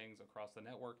number of things across the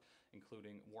network,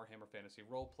 including Warhammer Fantasy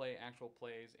Roleplay, actual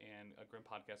plays, and a Grim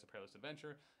Podcast of Perilous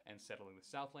Adventure, and Settling the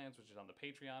Southlands, which is on the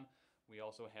Patreon. We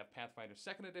also have Pathfinder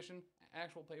 2nd Edition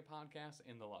actual play podcast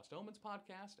and the Lost Omens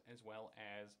podcast, as well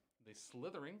as the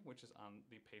Slithering, which is on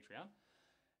the Patreon.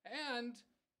 And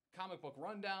Comic Book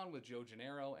Rundown with Joe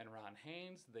Gennaro and Ron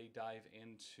Haynes. They dive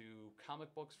into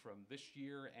comic books from this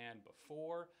year and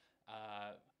before.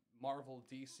 Marvel,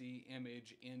 DC,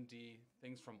 Image, Indie,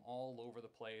 things from all over the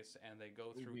place, and they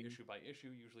go through issue by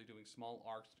issue, usually doing small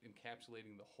arcs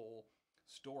encapsulating the whole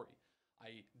story.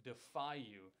 I defy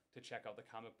you to check out the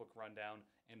Comic Book Rundown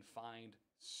and find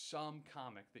some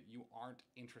comic that you aren't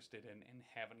interested in and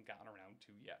haven't gotten around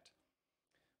to yet.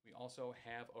 We also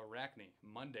have Arachne,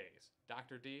 Mondays.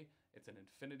 Dr. D, it's an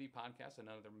Infinity podcast,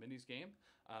 another minis game.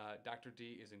 Dr.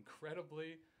 D is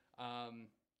incredibly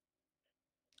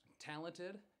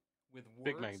talented with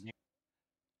words.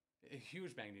 A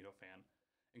huge Magneto fan.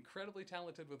 Incredibly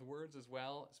talented with words as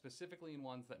well, specifically in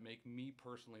ones that make me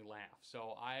personally laugh.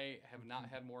 So I have not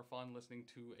had more fun listening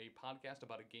to a podcast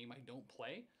about a game I don't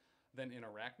play than in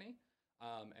Arachne.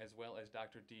 As well as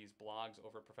Dr. D's blogs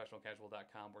over at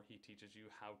professionalcasual.com, where he teaches you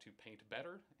how to paint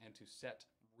better and to set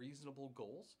reasonable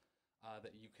goals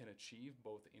that you can achieve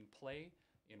both in play,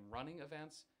 in running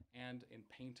events, and in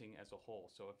painting as a whole.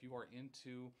 So if you are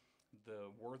into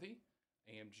the Worthy,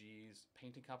 AMG's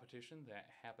painting competition that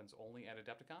happens only at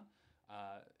Adepticon,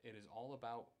 it is all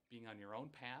about being on your own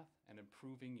path and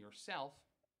improving yourself,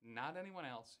 not anyone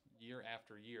else, year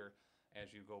after year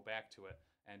as you go back to it.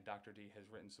 And Dr. D has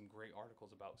written some great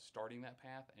articles about starting that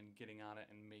path and getting on it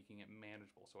and making it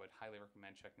manageable. So I'd highly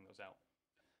recommend checking those out.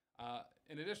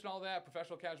 In addition to all that,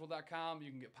 professionalcasual.com,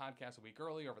 you can get podcasts a week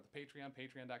early over at the Patreon,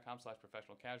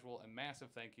 patreon.com/professionalcasual. A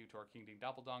massive thank you to our King Dean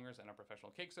Doppeldongers and our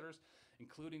professional cake sitters,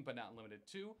 including but not limited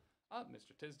to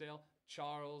Mr. Tisdale,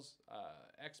 Charles,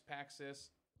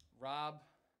 X-Paxis, Rob,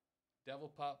 Devil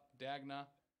Pup, Dagna,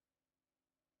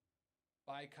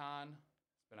 Bicon.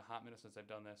 It's been a hot minute since I've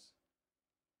done this.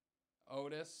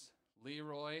 Otis,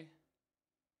 Leroy,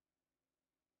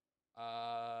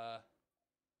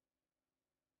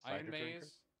 Iron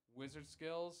Maze, Wizard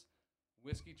Skills,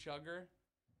 Whiskey Chugger.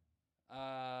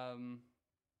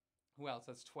 Who else?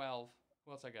 That's 12.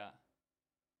 Who else I got?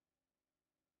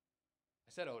 I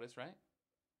said Otis, right?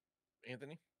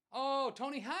 Anthony? Oh,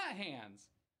 Tony Hot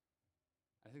Hands.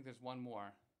 I think there's one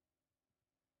more.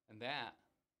 And that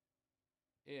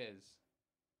is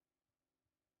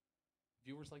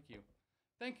viewers like you.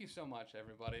 Thank you so much,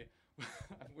 everybody.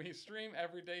 We stream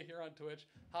every day here on Twitch.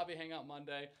 Hobby Hangout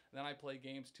Monday. Then I play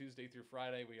games Tuesday through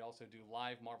Friday. We also do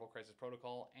live Marvel Crisis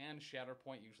Protocol and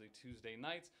Shatterpoint, usually Tuesday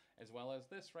nights, as well as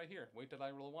this right here. Wait Did I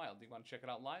Roll Wild? Do you want to check it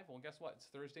out live? Well, guess what? It's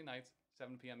Thursday nights,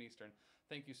 7 p.m. Eastern.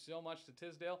 Thank you so much to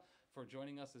Tisdale for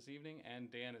joining us this evening,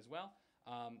 and Dan as well.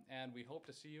 And we hope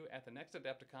to see you at the next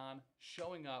Adepticon,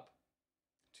 showing up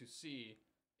to see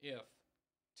if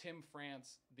Tim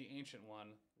France, the Ancient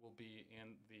One, will be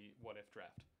in the What If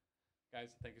draft.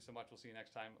 Guys, thank you so much. We'll see you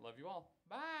next time. Love you all.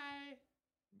 Bye.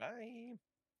 Bye.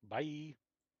 Bye.